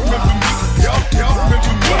 Y'all remember me? Y'all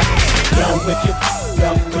remember me? Down with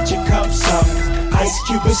put your cups up. Ice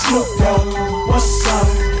Cube and Snoop Dogg, what's up?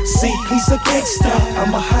 See, he's a gangster,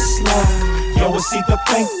 I'm a hustler. Yo, it's either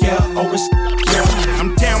thank ya or it's yeah.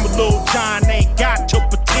 I'm down with Lil Jon, ain't got to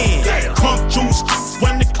pretend. Crunk juice,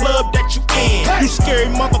 run the club that you in. You scary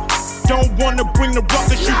motherfucker, don't wanna bring the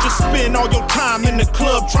ruckus. You just spend all your time in the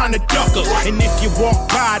club trying to duck us. And if you walk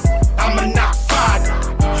by, I'ma knock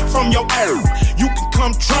 5 from your area. You can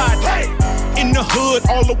come try it. In the hood,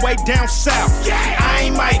 all the way down south. I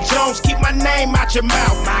ain't Mike Jones, keep my name out your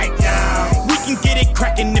mouth. We can get it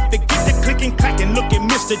crackin' if it get the clickin' clackin'. Look at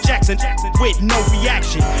Mr. Jackson with no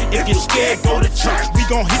reaction. If you're scared, go to church. We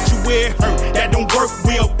gon' hit you where it hurt. That don't work,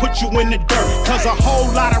 we'll put you in the dirt. Cause a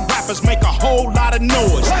whole lot of rappers make a whole lot of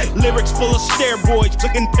noise. Lyrics full of steroids,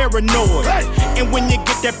 looking paranoid. And when you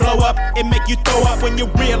get that blow up, it make you throw up when you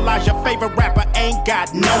realize your favorite rapper ain't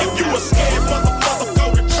got no. If you a scared mother,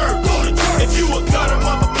 go to church. If you a gutter,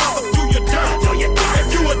 mother, do your dirt. If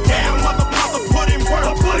you a down, mother, put in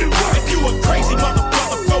work. If you a crazy mother,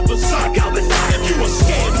 go berserk. If you a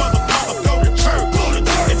scared mother, go to church.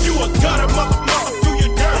 If you a gutter, mother, do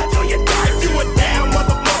your dirt. If you a down,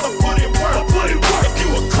 mother, put in work. If you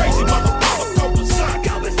a crazy mother, go berserk.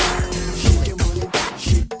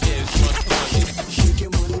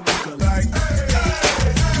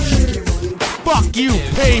 Fuck you,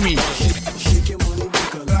 pay me.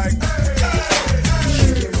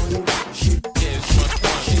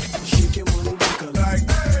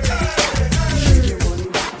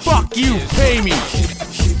 Fuck you, pay me.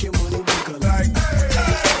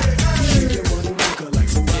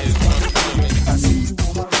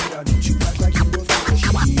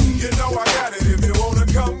 You know I got it. If you wanna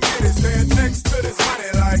come get it, stand next to this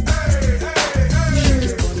money like.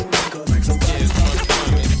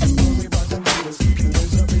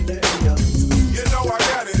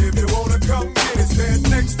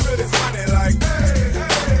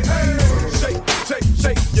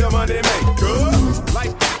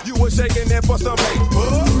 was shaking there for some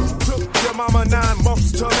paper. Took your mama 9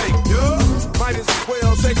 months to make, yeah. Might as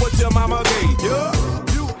well take what your mama gave, yeah.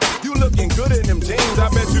 You looking good in them jeans. I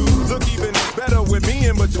bet you look even better with me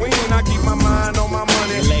in between. I keep my mind on my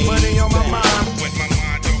money, money on my mind. With my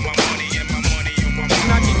mind on my money and my money on my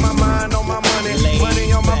mind. I keep my mind on my money,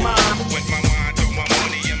 money on my mind. With my mind on my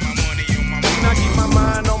money and my money on my mind. I keep my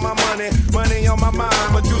mind on my money, money on my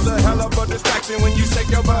mind. But you's a hell of a distraction when you shake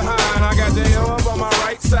your behind. I got J.O. up on my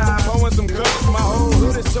right side, pouring some cups. My whole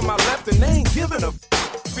hood is to my left and they ain't giving a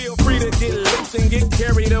feel free to get loose and get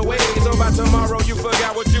carried away. So by tomorrow you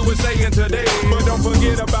forgot what you were saying today. But don't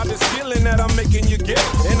forget about this feeling that I'm making you get,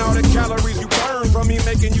 and all the calories you burn from me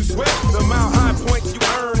making you sweat. The mile high points you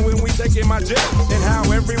earn when we taking my jet, and how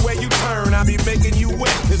everywhere you turn I be making you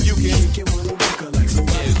wet. If you can get one like some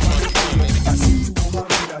I see you on my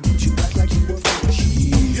radar, don't you act like you were for the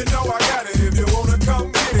shit. You know I got it. If you wanna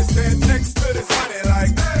come get it, stand next to this honey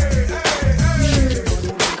like hey, hey, hey.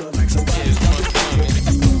 Like some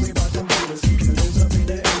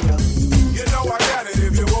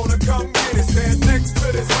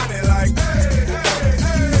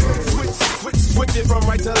switch it from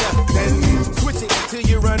right to left, and switch it till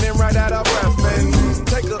you're running right out of breath, and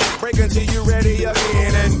take a break until you're ready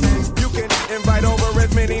again, and you can invite over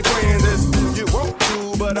as many friends as you want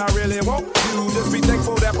to, but I really want you. Just be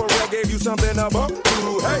thankful that Pharrell gave you something to bump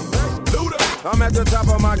to. Hey, Luda, I'm at the top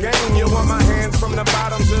of my game. You want my hands from the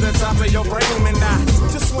bottom to the top of your frame, and I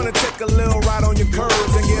just wanna take a little ride on your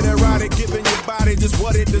curves and get it right at giving your body just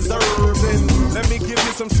what it deserves. And let me give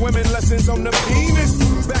you some swimming lessons on the Venus.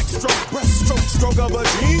 Backstroke, breaststroke, stroke of a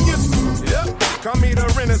genius. Yep, call me the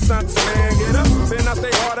Renaissance man. Get up, and I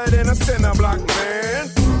stay harder than a cinder block man.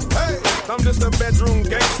 Hey, I'm just a bedroom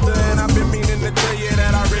gangster, and I've been meaning to tell you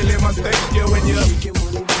that I really must thank you when you get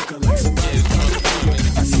money, like some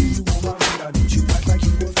I see you on my radar, don't you act like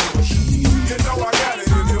you were for the shit. You know I got it.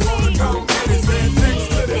 If you wanna come get it, stand next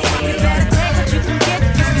to this. You better take what you can get,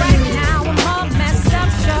 'cause right now I'm all messed up,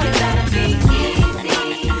 so you better be easy.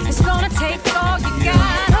 It's gonna take all you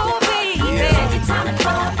got, oh baby.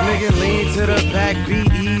 Nigga, lean to the back, be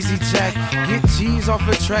easy, Jack. Get G's off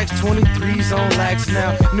of tracks, 23s on lax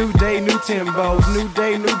now. New day, new Timbos, new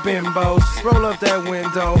day, new bimbos. Roll up that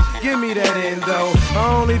window, give me that endo. I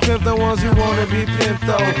only pimp the ones who wanna be pimped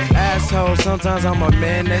though. Asshole, sometimes I'm a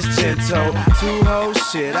man that's gentle. Two hoes,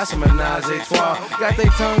 shit, that's menage a trois. Got they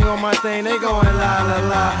tongue on my thing, they going la la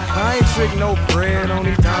la. I ain't trick no bread,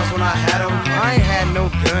 only times when I had them. I ain't had no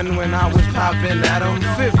gun when I was popping at them.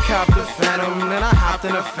 Fifth cop the Phantom, then I hopped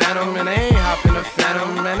in a Phantom, and they ain't hopping a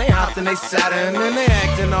Phantom, and they hopped in they Saturn, and they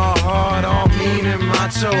acting all hard, all mean and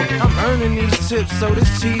macho. I'm earning these tips, so this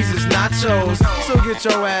cheese is nachos. So get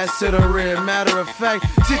your ass to the rear. Matter of fact,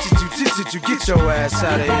 you get your ass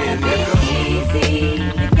out of here, nigga. Easy,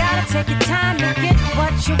 you gotta take your time to get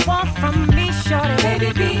what you want from me, shorty.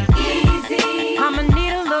 Baby, be easy. I'ma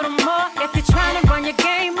need a little more if you're trying to run your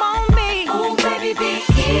game on me. Oh, baby, be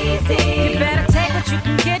easy. You better take what you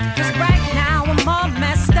can get, 'cause right now I'm all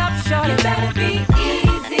messed up, shorty. You better be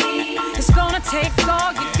easy. It's gonna take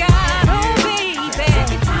all you got, oh baby.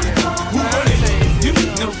 Who run it? You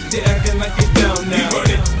know you're acting like you're down now. You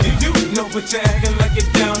run it. You know but you're acting like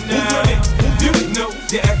you're down now. Who run it? You know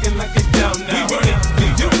you're acting like you're down now. We run it.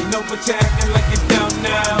 You know but you're acting like you're down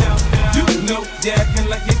now. You know you're acting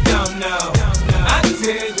like you're down now. I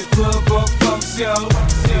tell the club or fuck show,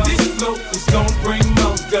 this flow is gonna bring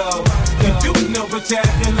more dough. You know but you're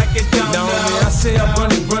acting like you're down now. No, man, I say I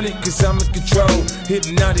run it, 'cause I'm in control.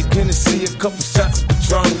 Hypnotic, Hennessy, a couple shots of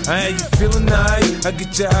Patron. I had you feeling nice, I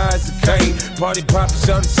get your eyes a kite. Party poppin',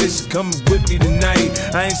 shawty said she coming with me tonight.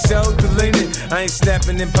 I ain't self-deleting, I ain't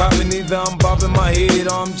snapping and popping either. I'm bobbing my head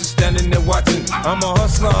or I'm just standing there watching. I'm a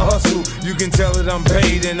hustler, I hustle, you can tell that I'm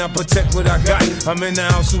paid and I protect what I got. I'm in the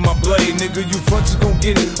house with my blade, nigga, you front, you gon'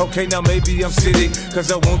 get it. Okay, now maybe I'm sitting,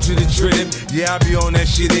 'cause I want you to trip. Yeah, I be on that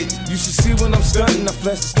shit, you should see when I'm stunting. I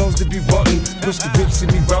flash the stones to be button, push the whips to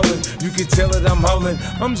me rolling. You can tell that I'm howling,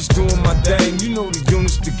 I'm just doing my thing. You know the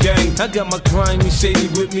units, the gang. I got my grimy shady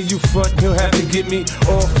with me. You front, you'll have to get me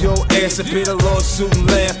off your ass. I paid a lawsuit and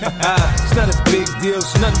laugh. It's not a big deal,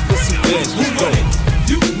 it's nothing but some cash. Let's go.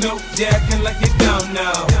 You know you're acting like you're down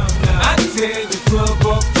now. I tell the club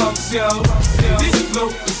or fuck show, this flow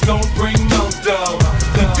is gonna bring more dough.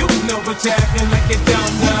 You know but you're acting like you're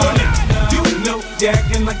down now. You know you're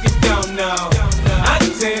acting like you're down now. I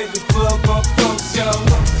tell the club or fuck show,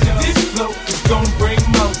 this flow is gonna bring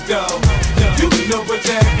more dough. You know but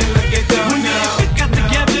you're acting like you're down now. We got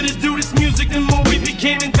together to do this music, the more we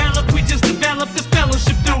became enveloped, we just developed the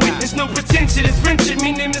fellowship through it. There's no pretension, it's friendship,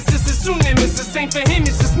 me nemesis is soon nemesis. Ain't for him,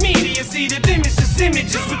 it's just media. See the them, it's just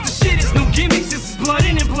images with the shit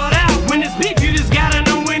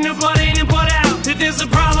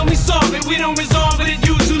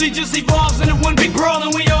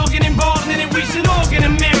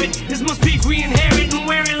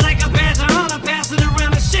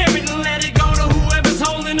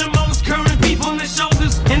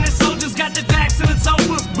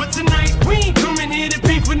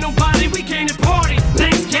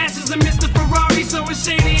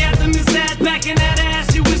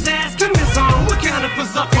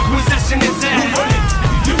was up in possession is that.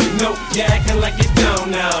 You know you're acting like you don't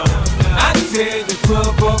know. I did the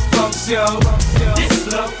club up from show. This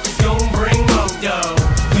love is gon' bring more dough.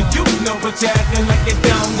 You know but you're acting like you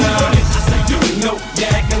don't know. I said you know you're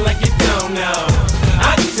acting like you don't know.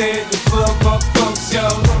 I did the club up from show.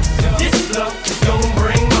 This love is gon'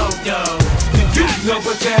 bring more dough. You know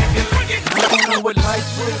but you're acting like you don't know what life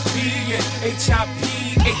would be. H.I.P.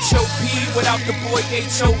 H.O.P. without the boy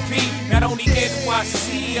H.O.V. Not only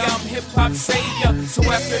NYC, I'm hip-hop savior. So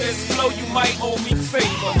after this flow, you might owe me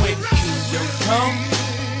favor. When Kingdom come,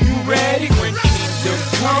 you ready? When Kingdom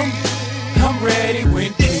come, I'm ready.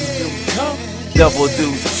 When Kingdom come, Double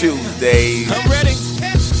Deuce Tuesdays. I'm ready.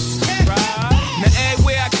 Now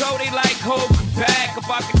everywhere I go, they like hold me back.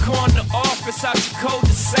 About the corner office out the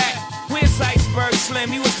cul-de-sac. Where's Iceberg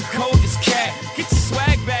Slim? He was the coldest cat. Get your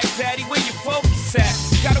swag back, daddy. Where your focus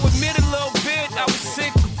at? Gotta admit a little bit, I was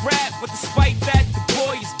sick of rap, but despite that, the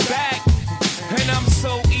boy is back. And I'm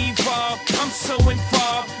so evolved, I'm so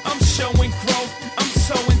involved, I'm showing growth, I'm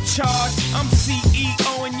so in charge. I'm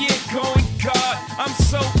CEO and you're going God. I'm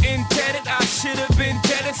so indebted, I should have been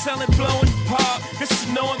dead and selling blowing pop. This is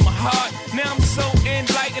knowing my heart. Now I'm so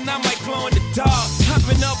enlightened, I might glow in the dark.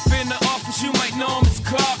 Hopping up in the office, you might know him as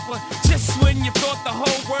Clark. But just when you thought the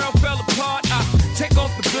whole world fell apart, I take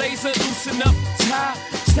off the blazer, loosen up the tie.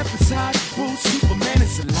 Step inside the booth, Superman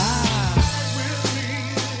is alive.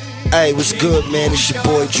 Hey, what's good, man? It's your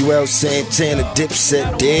boy Joel Santana,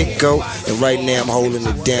 Dipset, there it go. And right now I'm holding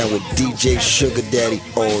it down with DJ Sugar Daddy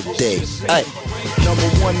all day. Hey. Number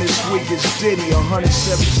one this week is Diddy,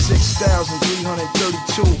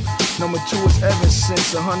 176,332. Number two is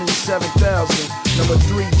Evanescence, 107,000. Number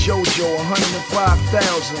three, JoJo,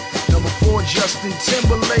 105,000. Number four, Justin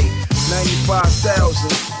Timberlake, 95,000.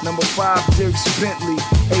 Number five, Dierks Bentley,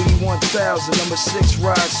 81,000. Number six,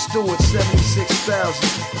 Rod Stewart,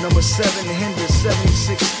 76,000. Number seven, Hinder,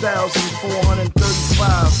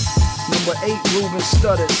 76,435. Number 8, Ruben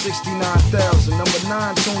Studdard, 69,000. Number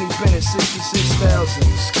 9, Tony Bennett, 66,000.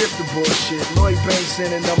 Skip the bullshit. Lloyd Banks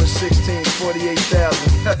in at number 16,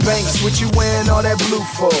 48,000. Banks, what you wearing all that blue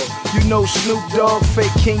for? You know Snoop Dogg,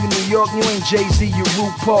 fake king of New York. You ain't Jay-Z, you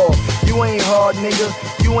RuPaul. You ain't hard, nigga.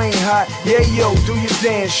 You ain't hot. Yeah, yo, do your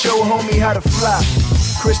dance. Show homie how to fly.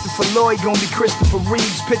 Christopher Lloyd gon' be Christopher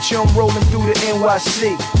Reeves. Picture him rolling through the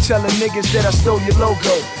NYC, telling niggas that I stole your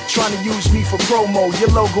logo, trying to use me for promo.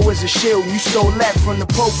 Your logo is a shield, you stole that from the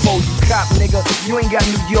popo. You cop, nigga, you ain't got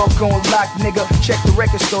New York on lock, nigga. Check the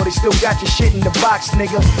record store, they still got your shit in the box,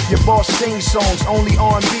 nigga. Your boss sings songs, only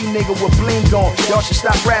R&B nigga with bling on. Y'all should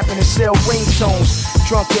stop rapping and sell ringtones.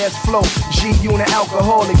 Drunk ass flow, G-Unit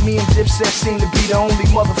alcoholic. Me and Dipset seem to be the only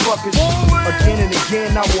motherfuckers. Again and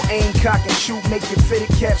again, I will aim, cock and shoot, make your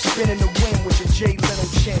fitted cap spin in the wind with your J Leno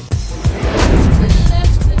chin.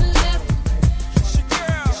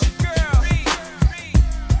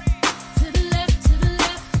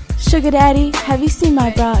 Sugar Daddy, have you seen my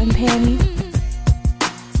bra and panties?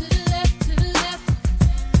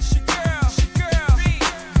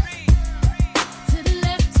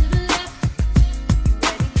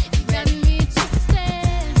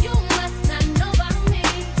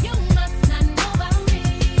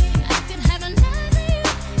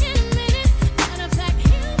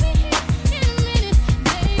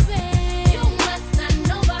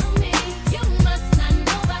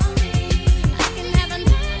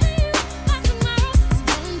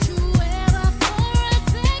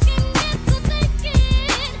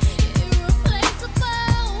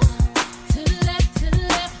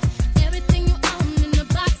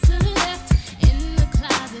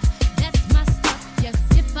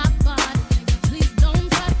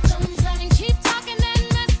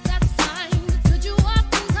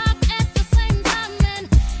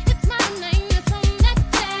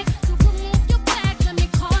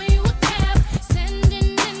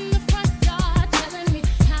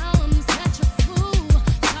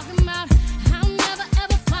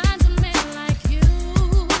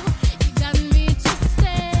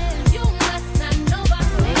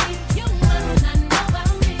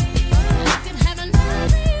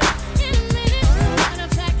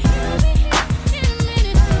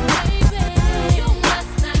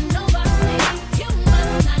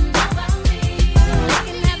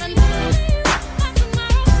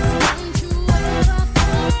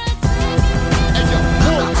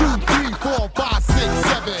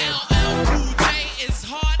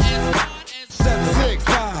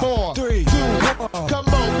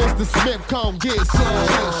 come get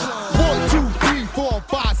some. 1, 2, 3, 4,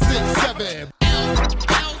 5, 6, 7.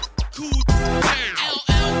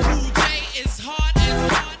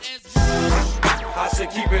 I should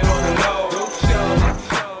keep it on the low.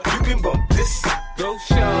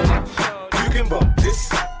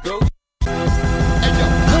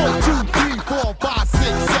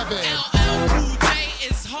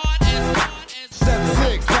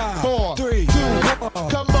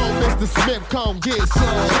 Mr. Smith, come get some.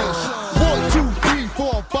 1, 2, 3,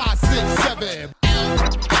 4, 5, 6, 7.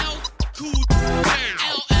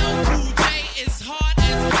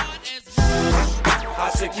 I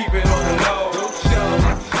said keep it on the low. Go show.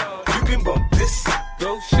 You can bump this.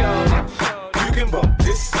 Go show. You can bump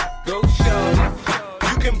this. Go show.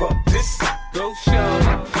 You can bump this. Go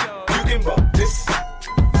show. You can bump this.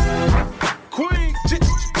 Queen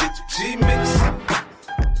G-Mix.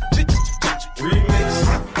 Remix.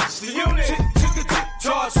 It's the unit.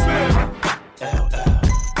 Todd Smith.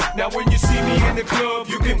 Now when you see me in the club,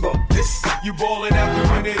 you can bump this. You ballin' out,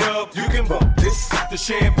 doing it up. You can bump this. The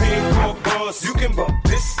champagne cork bust. You can bump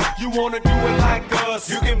this. You wanna do it like us.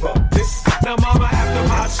 You can bump this. Now mama, after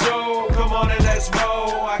my show, come on and let's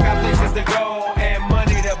roll. I got places to go and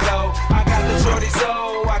money to blow. I got the shorty,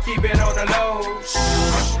 so I keep it on the low.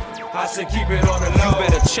 I said keep it on the low. You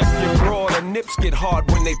better check your broad. Her nips get hard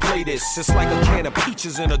when they play this. It's like a can of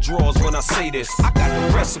peaches in her drawers when I say this. I got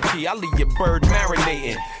the recipe, I leave your bird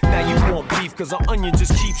marinating. Now you want beef cause the onion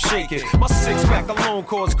just keeps shaking. My six pack alone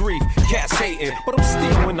cause grief, cats hating. But I'm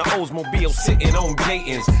still in the Oldsmobile sitting on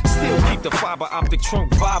Dayton's. Still keep the fiber optic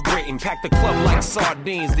trunk vibrating. Pack the club like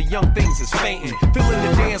sardines, the young things is fainting. Filling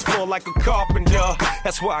the dance floor like a carpenter.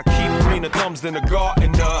 That's why I keep greener thumbs than a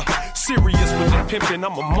gardener. Serious with the pimping,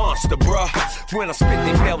 I'm a monster, bruh. When I spit,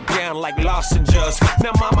 they melt down like lozenges.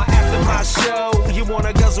 Now, mama, after my show, you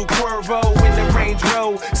wanna guzzle Cuervo in the Range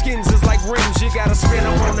Road. Skins is like rims, you gotta spin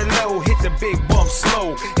them on the low. Hit the big bump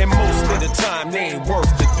slow, and most of the time, they ain't worth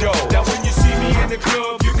the dough. Now, when you see me in the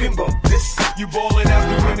club, you can bump this. You ballin' out,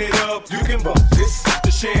 doing it up. You can bump this.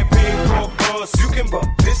 The champagne cork bust. You can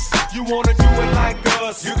bump this. You wanna do it like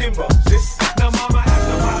us. You can bump this. Now, mama,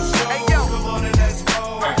 after my show, hey, yo. Come on and let's go.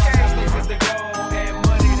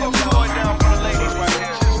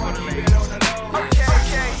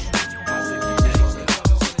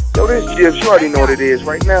 Yo, this Jibs, you already know what it is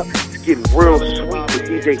right now. It's getting real sweet with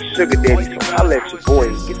DJ Sugar Daddy, so I'll let your boy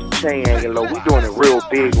get the chain hanging low. We doing it real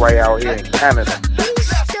big right out here in Canada.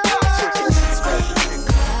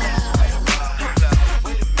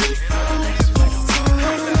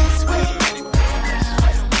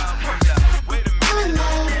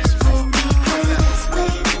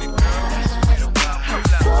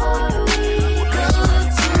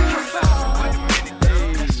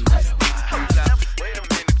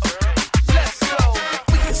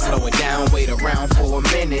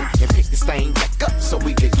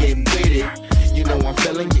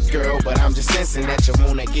 That you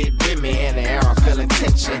wanna get with me in the air, I'm feeling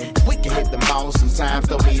tension. We can hit the mall sometimes,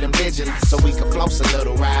 throw me them digits, so we can floss a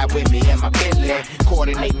little ride with me in my Bentley.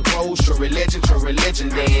 Coordinating clothes, true religion,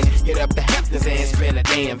 then hit up the Hamptons and spend a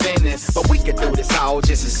day in Venice. But we can do this all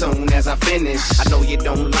just as soon as I finish. I know you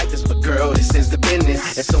don't like this, but girl, this is the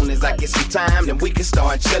business. As soon as I get some time, then we can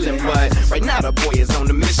start chilling. But right now the boy is on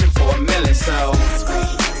the mission for a million, so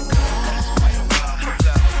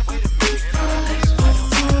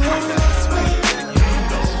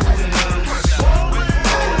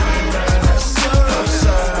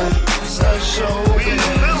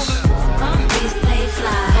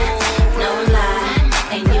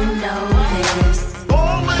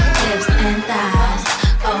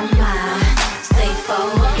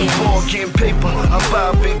I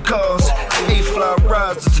buy big cars, 8 fly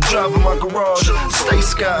rides to drive in my garage. Stay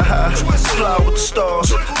sky high, fly with the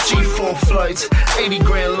stars. G4 flights, 80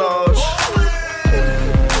 grand large.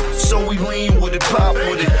 So we lean with it, pop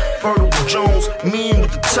with it. Vertical Jones, mean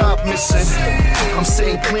with the top missing. I'm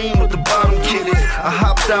saying clean with the bottom kitted. I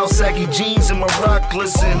hopped out, saggy jeans and my rock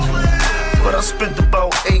glisten. But I spent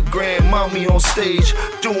about 8 grand, mommy on stage,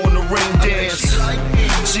 doing the ring dance.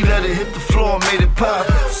 She let it hit the floor, made it pop.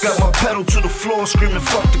 Got my pedal to the floor, screaming,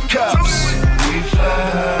 fuck the cops. We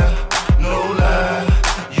fly, no lie,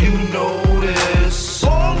 you know this.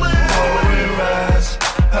 Foreign rides,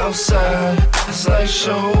 outside, it's like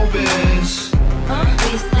showbiz.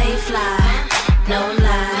 We stay fly, no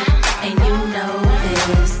lie, and you know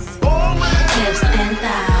this. Hips and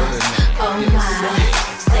thighs, oh my,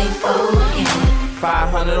 stay focused.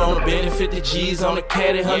 500 on the Bentley, 50 G's on the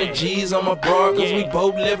caddy, 100 G's on my bra, cause we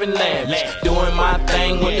both living lavish. Doing my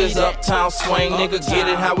thing with this uptown swing, nigga, get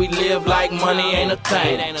it how we live like money ain't a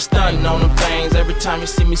thing. Stunting on them things, every time you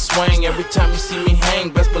see me swing, every time you see me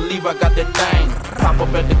hang, best believe I got that thing. Pop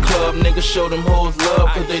up at the club, nigga, show them hoes love,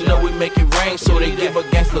 cause they know we make it rain, so they give a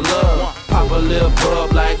gangsta love. Pop a little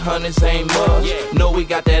bub like hundreds ain't much. Know we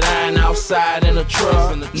got that iron outside in the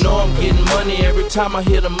truck. Know I'm getting money every time I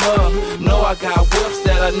hit them up. Know I got whips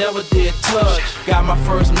that I never never did touch. Got my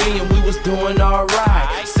first million, we was doing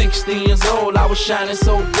alright. 16 years old, I was shining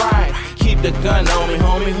so bright. Keep the gun on me,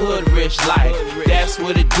 homie, hood rich life. That's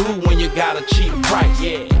what it do when you got a cheap price.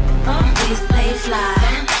 Yeah. We stay fly,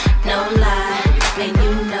 no lie, and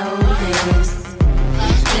you know this.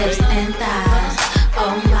 Lips and thighs,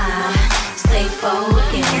 oh my, stay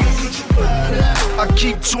focused. I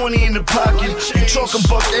keep 20 in the pocket. You talking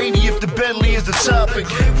 $180 if the Bentley is the topic.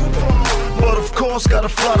 But of course, gotta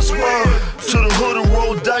fly the spur to the hood and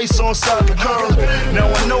roll dice on side the curb. Now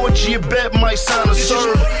I know a G bet might sound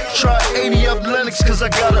absurd. Try 80 up Lennox cause I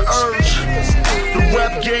got an urge. The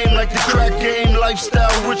rap game like the crack game.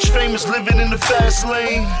 Lifestyle, rich, famous, living in the fast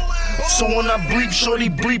lane. So when I bleep, shorty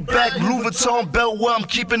bleep back. Louis Vuitton belt where I'm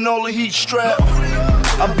keeping all the heat strapped.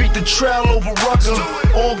 I beat the trail over Rucker.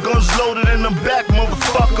 All guns loaded in the back,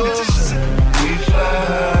 motherfuckers. We fly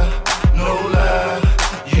high, no lie,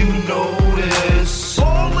 you know this.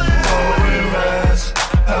 Foreign rides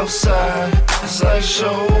outside, it's like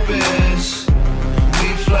showbiz. We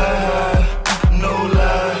fly high, no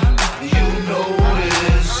lie, you know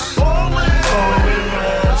this. Foreign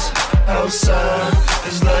rides outside,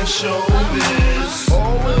 it's like showbiz.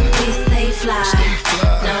 We stay fly,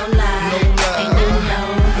 no lie, and you know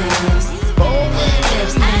this.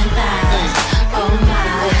 Lips and thighs, oh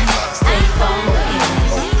my, stay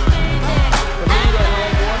focused.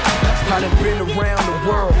 I done been around the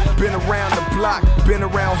world, been around the block, been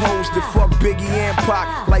around hoes that fuck Biggie and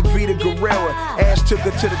Pac, like Vita Guerrera. Ash took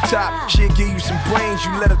her to the top, she'll give you some brains,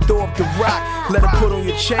 you let her throw up the rock. Let her put on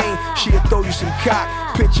your chain, she'll throw you some cock.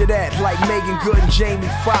 Picture that, like Megan Good and Jamie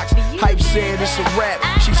Foxx. Hype said it's a rap,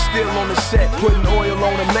 she's still on the set, putting oil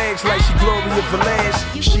on her legs like she Gloria Velez.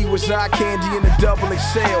 She was eye candy in a double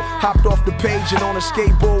XL, hopped off the page and on a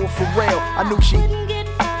skateboard with Pharrell. I knew she,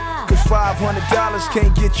 cause $500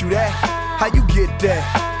 can't get you that. How you get that?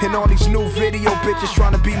 And all these new video bitches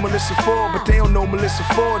trying to be Melissa Ford, but they don't know Melissa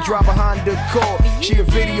Ford. Drive behind the car, she a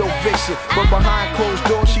video vixen, but behind closed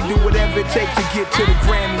doors she do whatever it takes to get to the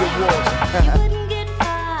Grammy Awards.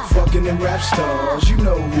 Fucking them rap stars, you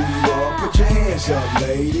know who you are. Put your hands up,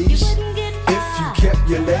 ladies. If you kept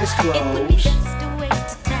your legs closed,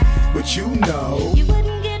 but you know.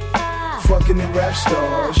 Fucking them rap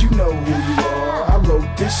stars, you know who you are. I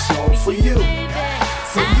wrote this song for you,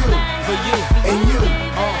 and you,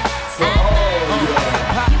 for all y'all.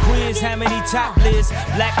 Pop quiz, how many topless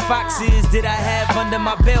black foxes did I have under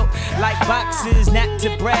my belt? Like boxes, not to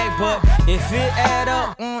brag, but if it add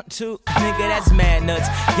up, 1, 2, nigga, that's mad nuts.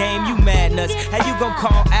 Game, you mad nuts. How you gon'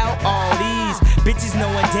 call out all these bitches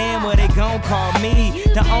knowing damn what they gon' call me?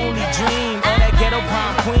 The only dream of that ghetto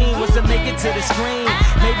prom queen was to make it to the screen.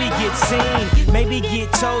 Maybe get seen, maybe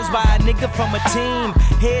get chose by a nigga from a team.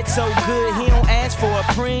 Head so good, he don't ask for a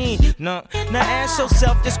preen. No, now ask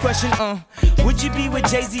yourself this question, would you be with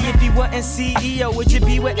Jay-Z if he wasn't CEO? Would you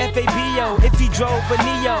be with FABO if he drove a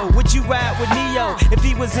Neo? Would you ride with Neo if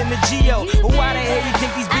he was in the Geo? Or why the hell you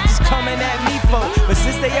think these bitches coming at me for? But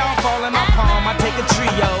since they all fall in my palm, I take a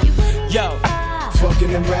trio. Yo.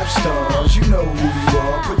 Fucking them rap stars, you know who you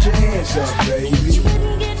are. Put your hands up, baby.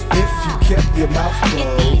 If you kept your mouth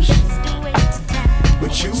closed,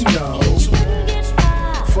 but you know.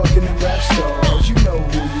 Fucking them rap stars, you know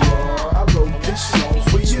who you are. I wrote this song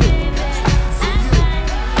for you.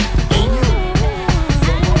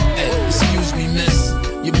 Hey, excuse me, miss.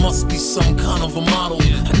 You must be some kind of a model.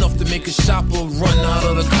 Enough to make a shopper run out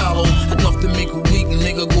of the collar. Enough to make a weak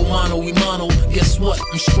nigga go mano y mano. Guess what?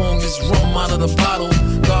 I'm strong as rum out of the bottle.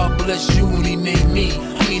 God bless you when he made me.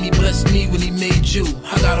 I mean, he blessed me when he made you.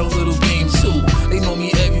 I got a little game too. They know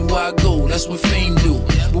me everywhere I go. That's what fame do.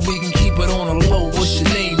 But we can keep it on the low. What's your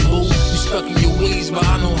name, boo? You stuck in your ways, but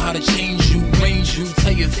I know how to change you, range you,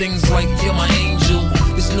 tell you things like you're my angel.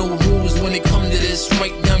 There's no rules when it come to this.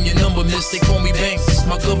 Write down your number, miss. They call me Banks.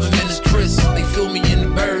 My government is Chris. They feel me in the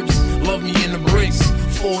burbs, love me in the bricks.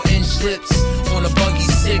 4-inch lips on a buggy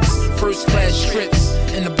 6. First class trips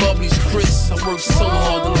and the bubblies crisp. I work so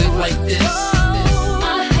hard to live like this.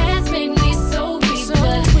 My hands make me so weak,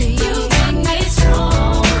 but you make me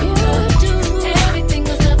strong. Everything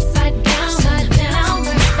goes upside down.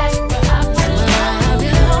 Back where I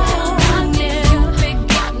belong. You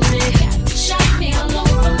forgot me, shot me all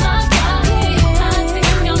over my body. I think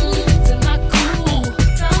I'm losing my cool.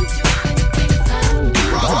 Some things I do.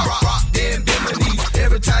 Rock, then bimini.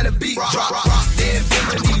 Every time the beat drop, then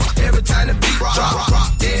bimini. Every time the beat drop,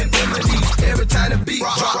 then bimini. Every time the beat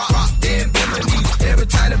drop, then bimini. Every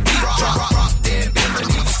time the beat drop, then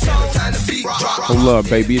bimini. Every time the beat drop. love,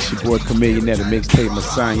 baby. It's your boy Chameleon at the mixtape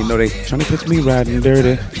Messiah. You know they trying to catch me riding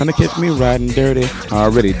dirty. Trying to catch me riding dirty.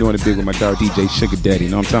 Already doing it big with my dog DJ Sugar Daddy.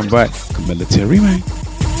 You know what I'm talking about? Military man.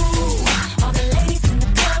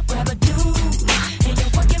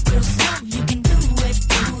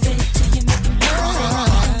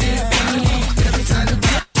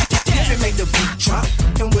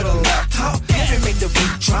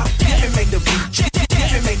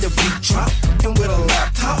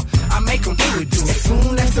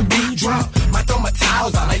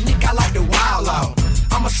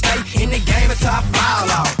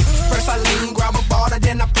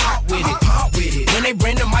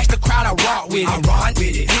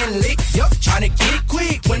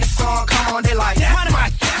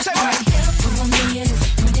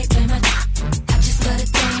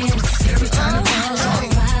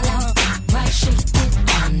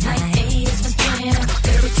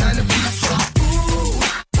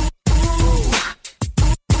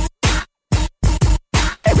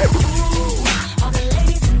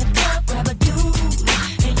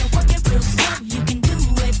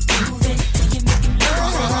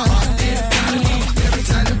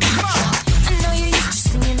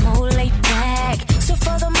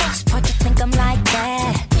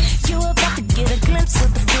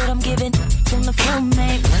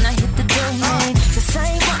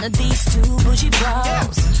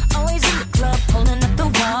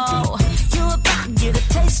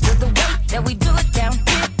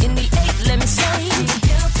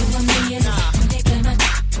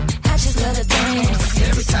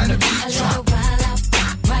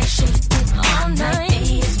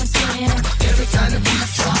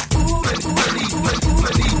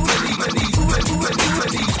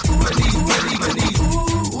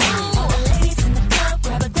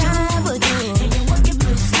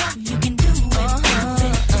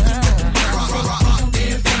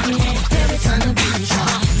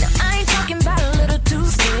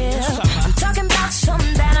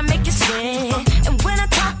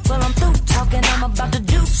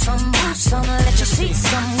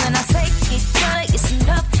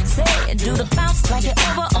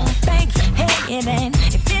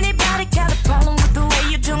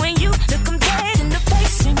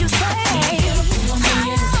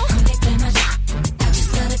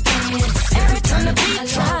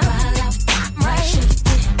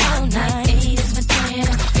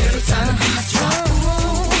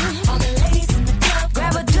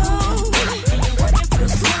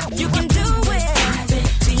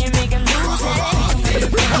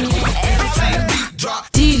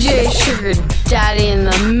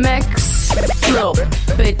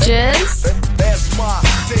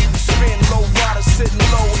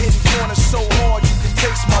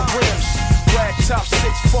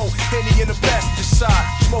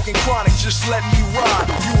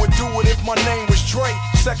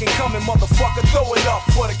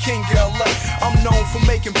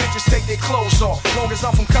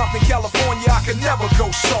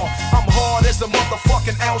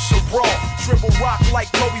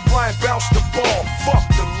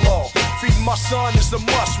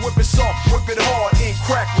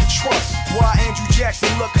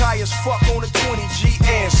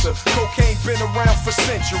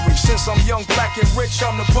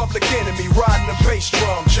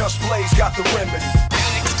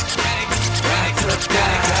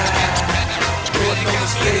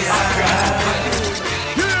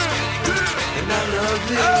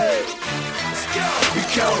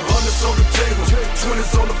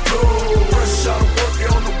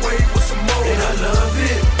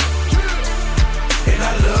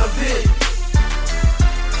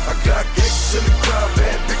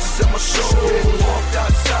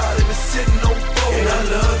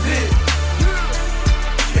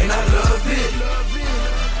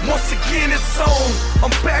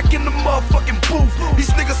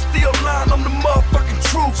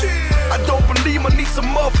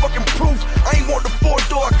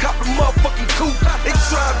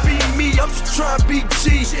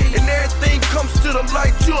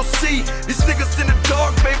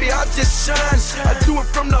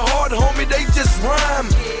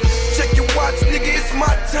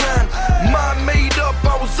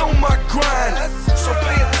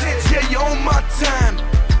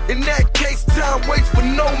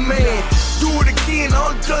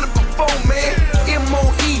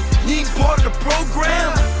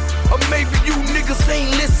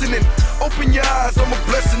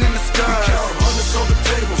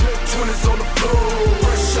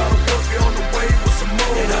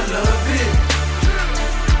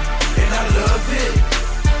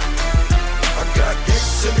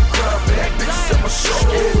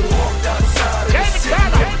 Walked outside in the city,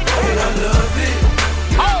 and I love it.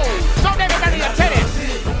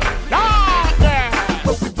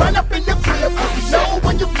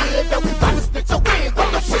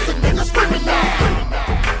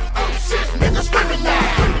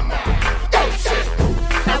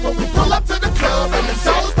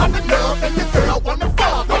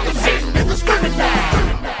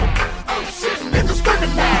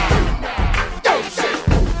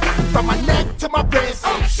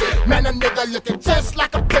 nigga looking just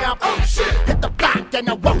like a pimp. Oh shit. Hit the block and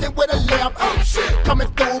I'm walking with a limp. Oh shit. Coming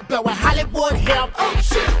through, blowing Hollywood hemp. Oh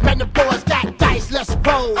shit. Man, the boys got dice, let's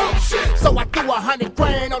roll. Oh shit. So I threw 100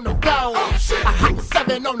 grand on the floor. Oh shit. A hot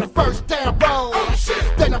 7 on the first damn roll. Oh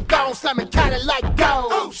shit. Then I'm gone slamming Cadillac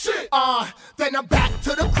gold. Oh shit. Then I'm back to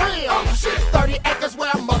the crib. Oh shit. 30 acres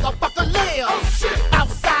where a motherfucker live. Oh shit.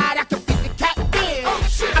 Outside I can beat the cat bin. Oh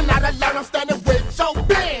shit. I'm not alone, I'm standing with your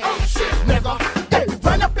bin. Oh shit. Nigga, hey,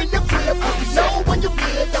 run up in the crib, cause we know when you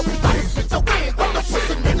live that we bout to spit your wig. What the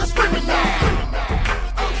pussy nigga screaming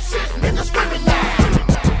now? Oh shit, nigga screaming now.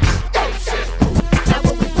 Hey, shit. Now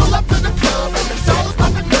when we pull up to the club and the doors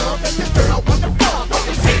popping up and the girl want the fuck, what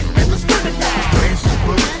they hating nigga screaming now? Gangsta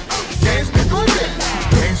boogie, gangsta boogie,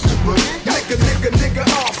 gangsta boogie. Nigga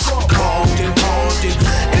off from Compton.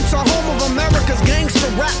 It's a home of America's gangsta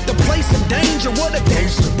rap, the place of danger. What a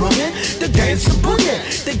gangsta boogie, the gangsta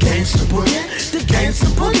boogie, the gangsta boogie, the gangsta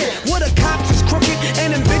boogie. What the cops is crooked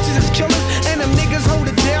and them bitches is killers and them niggas hold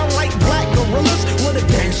it down like black gorillas. What a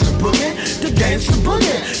gangsta boogie, the gangsta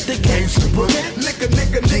boogie, the gangsta boogie.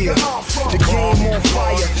 Nigga off from the game on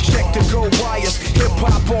fire. Check the gold wires. Hip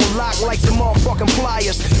hop on lock like the motherfucking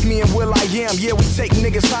pliers. Me and Will I Am, yeah we take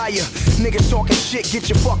niggas higher. Niggas talking shit, get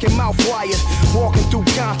your fucking mouth wired. Walking through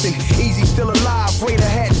Compton, easy still alive. Raider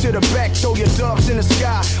hat to the back, throw your doves in the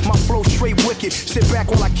sky. My flow straight wicked, sit back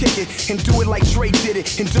while I kick it and do it like Dre did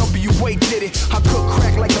it and W.A. did it. I cook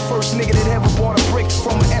crack like the first nigga that ever bought a brick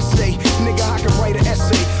from an essay. Nigga, I can write an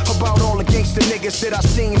essay about all the gangster niggas that I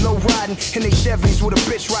seen low riding in they Chevys with a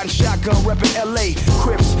bitch riding shotgun reppin' L.A.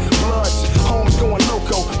 Crips, Bloods, homes going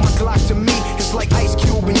loco. My Glock to me is like Ice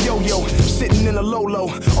Cube and Yo-Yo, sitting in a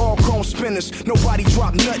Lolo, all chrome spinners. Nobody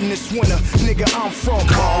dropped nothing this winter. Nigga, I'm from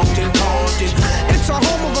Compton. It's a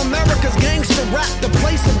home of America's gangsta rap, the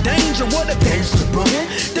place of danger. What a gangsta boogie,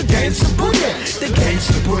 the gangsta boogie, the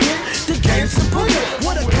gangsta boogie, the gangsta boogie.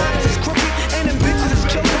 What a cops is crooked and them bitches is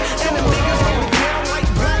killers and them niggas hold it down like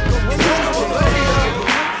black gorillas.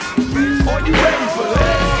 Are you ready for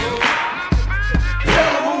this?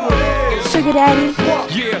 Tell them who it is. Sugar Daddy.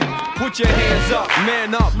 Yeah, put your hands up,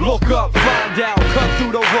 man up, look up, find out, cut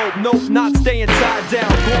through the rope, nope, not staying tied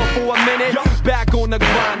down, going for a minute, back on the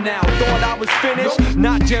grind now, thought I was finished,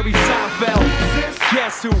 not Jerry Seinfeld,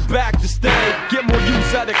 guess who, back to stay, get more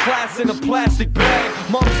use out of class in a plastic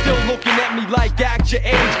bag, mom's still looking at me like act your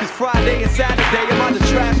age, cause Friday and Saturday I'm on the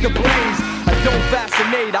trash to blaze, I don't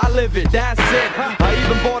fascinate, I live it, that's it, I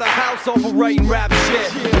even bought a house off of writing rap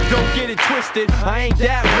shit, but don't get it twisted, I ain't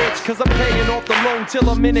that rich, cause I'm paying off the loan till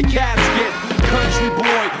I'm in a casket. Country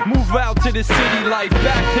boy, move out to the city life,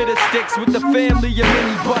 back to the sticks with the family, a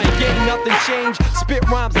mini bike. Ain't nothing changed, spit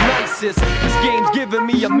rhymes nicest. This game's giving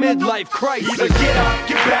me a midlife crisis. Either get up,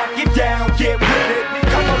 get back, get down, get with it.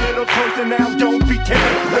 Come a little closer now, don't be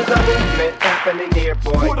timid. There's a movement happening here,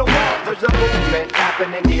 boy. Put 'em up. There's a movement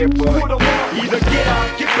happening here, boy. Put 'em up. Either get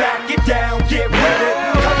up, get back, get down, get with it.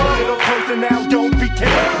 Come a little closer now, don't be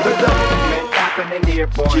timid. There's a movement happening here,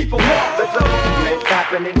 boy. Keep 'em up. There's a movement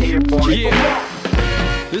happening here, boy. Yeah.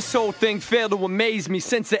 This whole thing failed to amaze me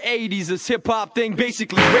since the 80s. This hip-hop thing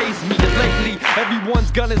basically raised me. And lately, everyone's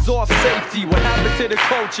gun is off safety. What happened to the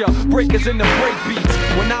culture? Breakers in the break beats.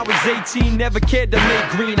 When I was 18, never cared to make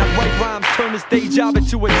green. I write rhymes, turn this day job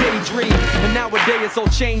into a daydream. And nowadays it's all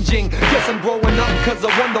changing. Guess I'm growing up cause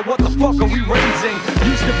I wonder what the fuck are we raising?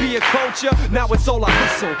 Used to be a culture, now it's all a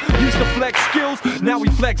hustle. Used to flex skills, now we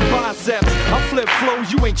flex biceps. I flip flows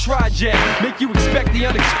you ain't tried yet. Make you expect the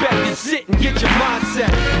unexpected. Sit and get your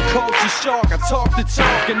mindset. Culture shark, I talk the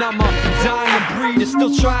talk, and I'm a dying breed that's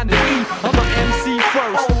still trying to eat. I'm a MC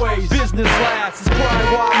first, always business last. It's probably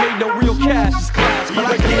why I made no real cash this class, but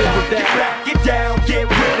I can live with that. Get back, get down, get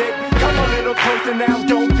with it. Come a little closer now,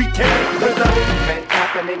 don't be timid. There's a movement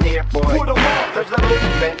happening here, boy. Put 'em up. There's a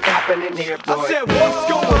movement happening here, boy. I said, what's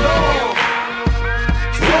going on?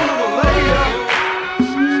 Sooner or later,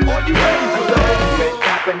 are you ready for There's a this? movement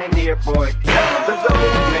happening here, boy. There's a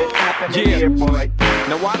movement happening here, boy.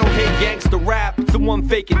 Now I don't hate gangsta rap, it's the one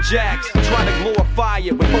faking jacks, trying to glorify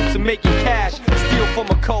it with hopes of making cash. Steal from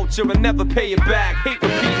a culture and never pay it back. Hate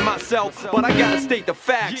repeating myself, but I gotta state the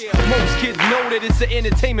facts. Most kids know that it's an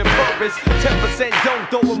entertainment purpose. 10%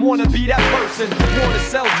 don't though and wanna be that person. Wanna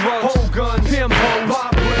sell drugs, hold guns, pimp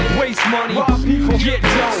hoes, waste money, rob people, get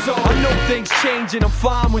dough. So I know things change and I'm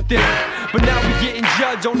fine with it, but now we getting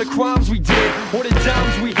judged on the crimes we did, or the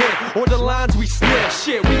dimes we hit, or the lines we sniff.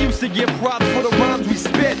 Shit, we used to get props for the rhymes we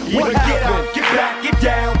spit. What Either get happened? up, get back, get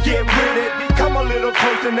down, get with it. Come a little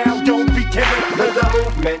closer now, don't be timid. There's a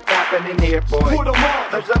movement happening here, boy. Put 'em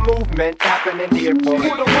up. There's a movement happening here, boy.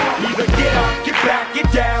 Put 'em up. Either get up, get back,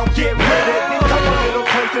 get down, get with it. Come a little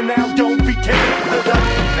closer listen now, don't be timid. The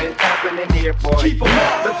been happening here, boy. Keep 'em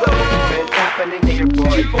up. The been happening here,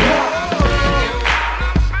 boy. Keep 'em up.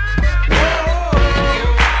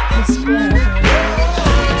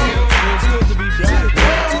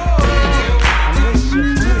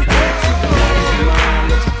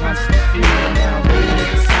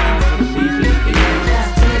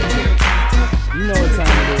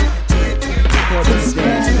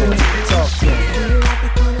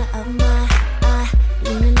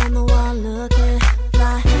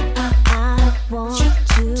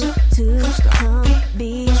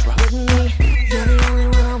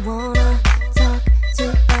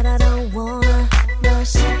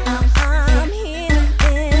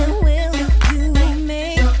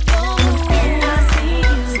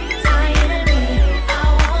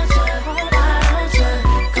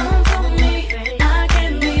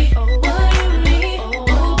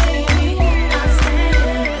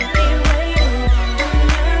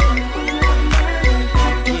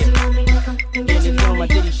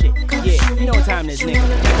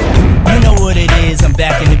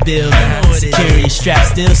 Strap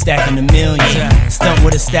still stacking a million. Stunt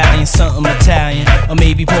with a stallion, something Italian. Or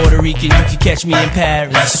maybe Puerto Rican, you can catch me in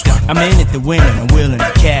Paris. I'm in it to win and I'm willing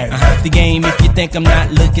to carry the game. If you think I'm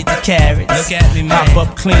not, look at the carrots. Look at me, man. Hop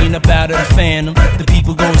up, clean up out of the phantom. The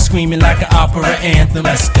people going screaming like an opera anthem.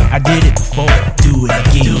 I did it before, do it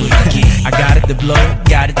again. I got it to blow,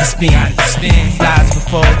 got it to spin. Flies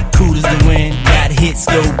before, cool as the wind. Got hits,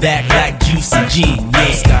 go back like juice and gin.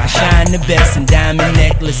 Yeah, I shine the best in diamond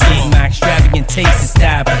necklaces. My extravagant taste and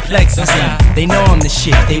style perplexes. They know I'm the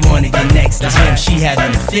shit, they wanna get next to him. She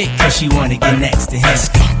having a fit cause she wanna get next to him.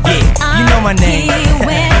 Yeah, you know my name.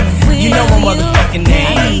 You know my motherfucking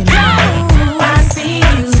name. I see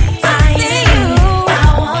you. I hear you. I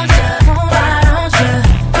want you. Why don't you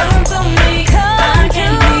come to me? I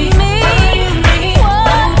can be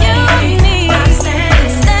what you need. I'm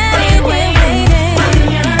standing waiting.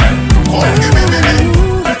 Come give me.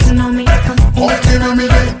 Get to know me. Come give me.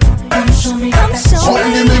 Come show me. Come show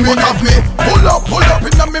me. What up me? Pull up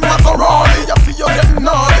in me Maserati. You feel you getting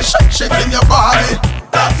naughty, shaking your body.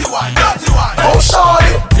 Dirty one. Oh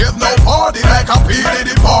shawty, there's no party like a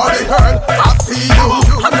P.D.D. party, girl. I see you,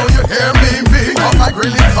 I know you hear me. On my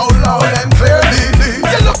grilling so loud and clearly.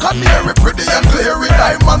 You look at me very pretty and clear.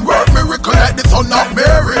 Diamond work miracle like the son of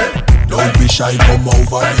Mary. Don't be shy, come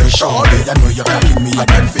over here, shawty. I know you're catching me, I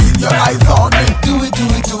can feel your eyes on me. Do it,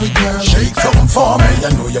 girl. Shake something for me, I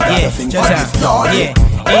know you got a thing for this yardie.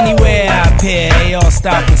 Anywhere I appear, they all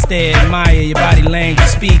stop and stare, admire your body language,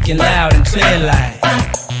 speaking loud and clear like.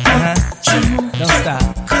 Don't stop.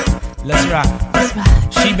 Let's rock.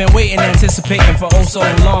 She been waiting, anticipating for oh so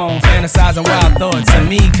long, fantasizing wild thoughts of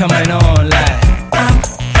me coming on like.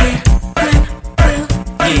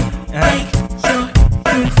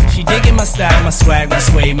 She digging my style, my swag, my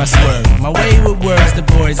sway, my swerve. My wayward words, the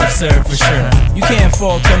boys observe for sure. You can't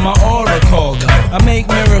falter my aura called. I make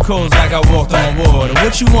miracles like I walked on water.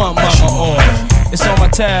 What you want, mama, order? It's on my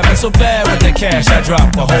tab, I'm so bad with the cash, I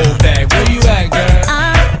drop the whole bag. Where you at, girl?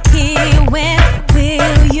 I'm here, when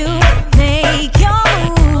will you make your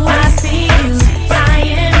move? I see you, I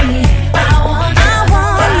hear me, I want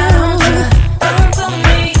you. Come to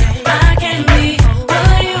me, I can be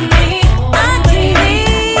what you need. I can be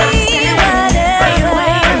whatever,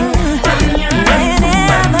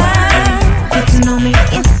 whenever. Get to know me,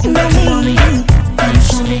 come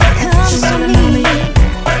show me, come show me.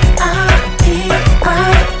 I'm here, I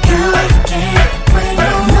can't wait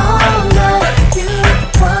no longer. You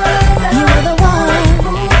were the one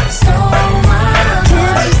who stole my.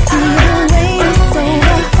 Can't you see the way it's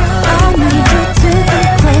over? I need you to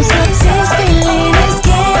come closer. This feeling is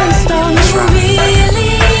getting stronger. You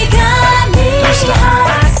really got me. I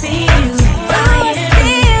see you, I hear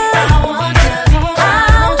you, I want you.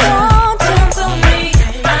 Come to me,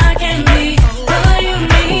 I can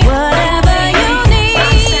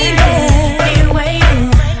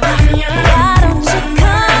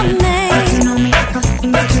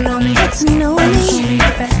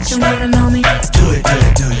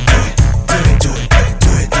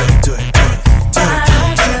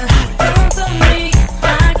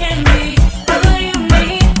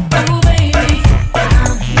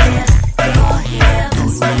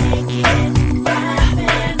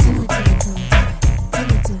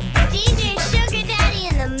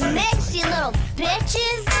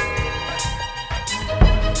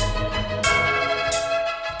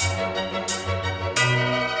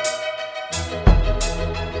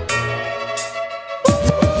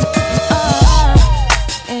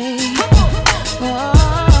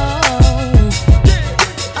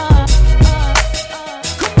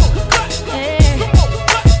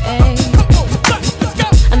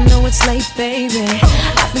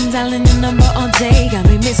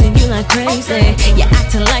like crazy. You're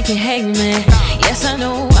acting like you hate me. Yes, I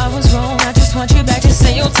know I was wrong. I just want you back to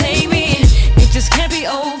say you'll take me. It just can't be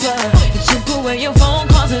over. You took away your phone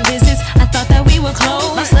calls and visits. I thought that we were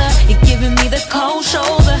closer. You're giving me the cold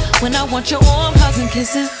shoulder when I want your warm hugs and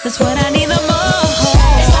kisses. That's what I need the most.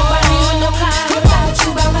 It's not by me with no cloud without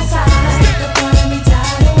you by my side. The part of me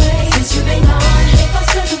died away since you've been gone. If I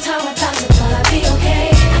spend some time without you, will I be okay?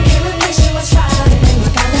 I can't replace you, I tried and then you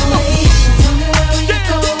got away. So tell me where will you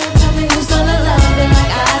go? Tell me who's gonna love you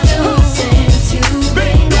like I do since you've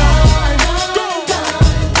been gone.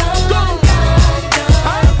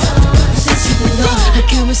 Since you've been gone, I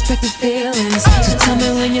can't respect the feelings. So tell me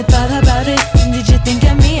when you thought about it. Did you think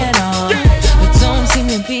of me at all? But don't seem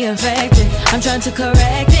to be affected. I'm trying to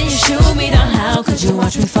correct it. You shoot me down. How could you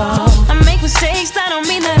watch me fall? I make mistakes. That don't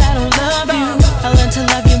mean that I don't love you. I learn to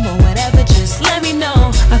love you more. Whatever, just let me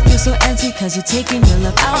know. I feel so empty cause you're taking your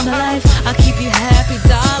love out of my life. I'll keep you happy,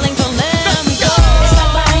 darling. Don't let me go. It's not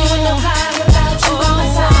by me with no cloud without you by my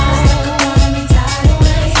side. The part of me died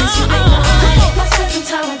away since you've been gone. If I spend some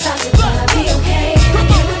time without you, will I be okay? I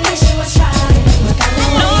can't replace you, I tried and then you got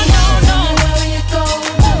away. So tell me where will you go?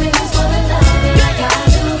 Tell me who's gonna love you like I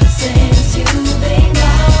do since you've been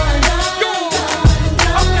gone.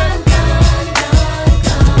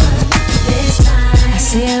 This time I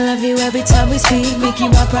say I love you every time we speak. Make you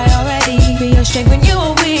my priority. Be your strength when you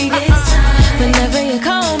are weak. Whenever you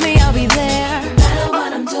call me, I'll be there. no matter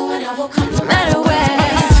what I'm doing, I will come No matter where,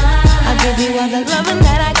 I'll give you all the loving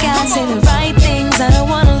that I got. Say the right things. I don't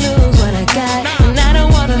wanna lose what I got, and I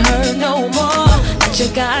don't wanna hurt no more. Let your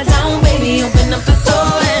guard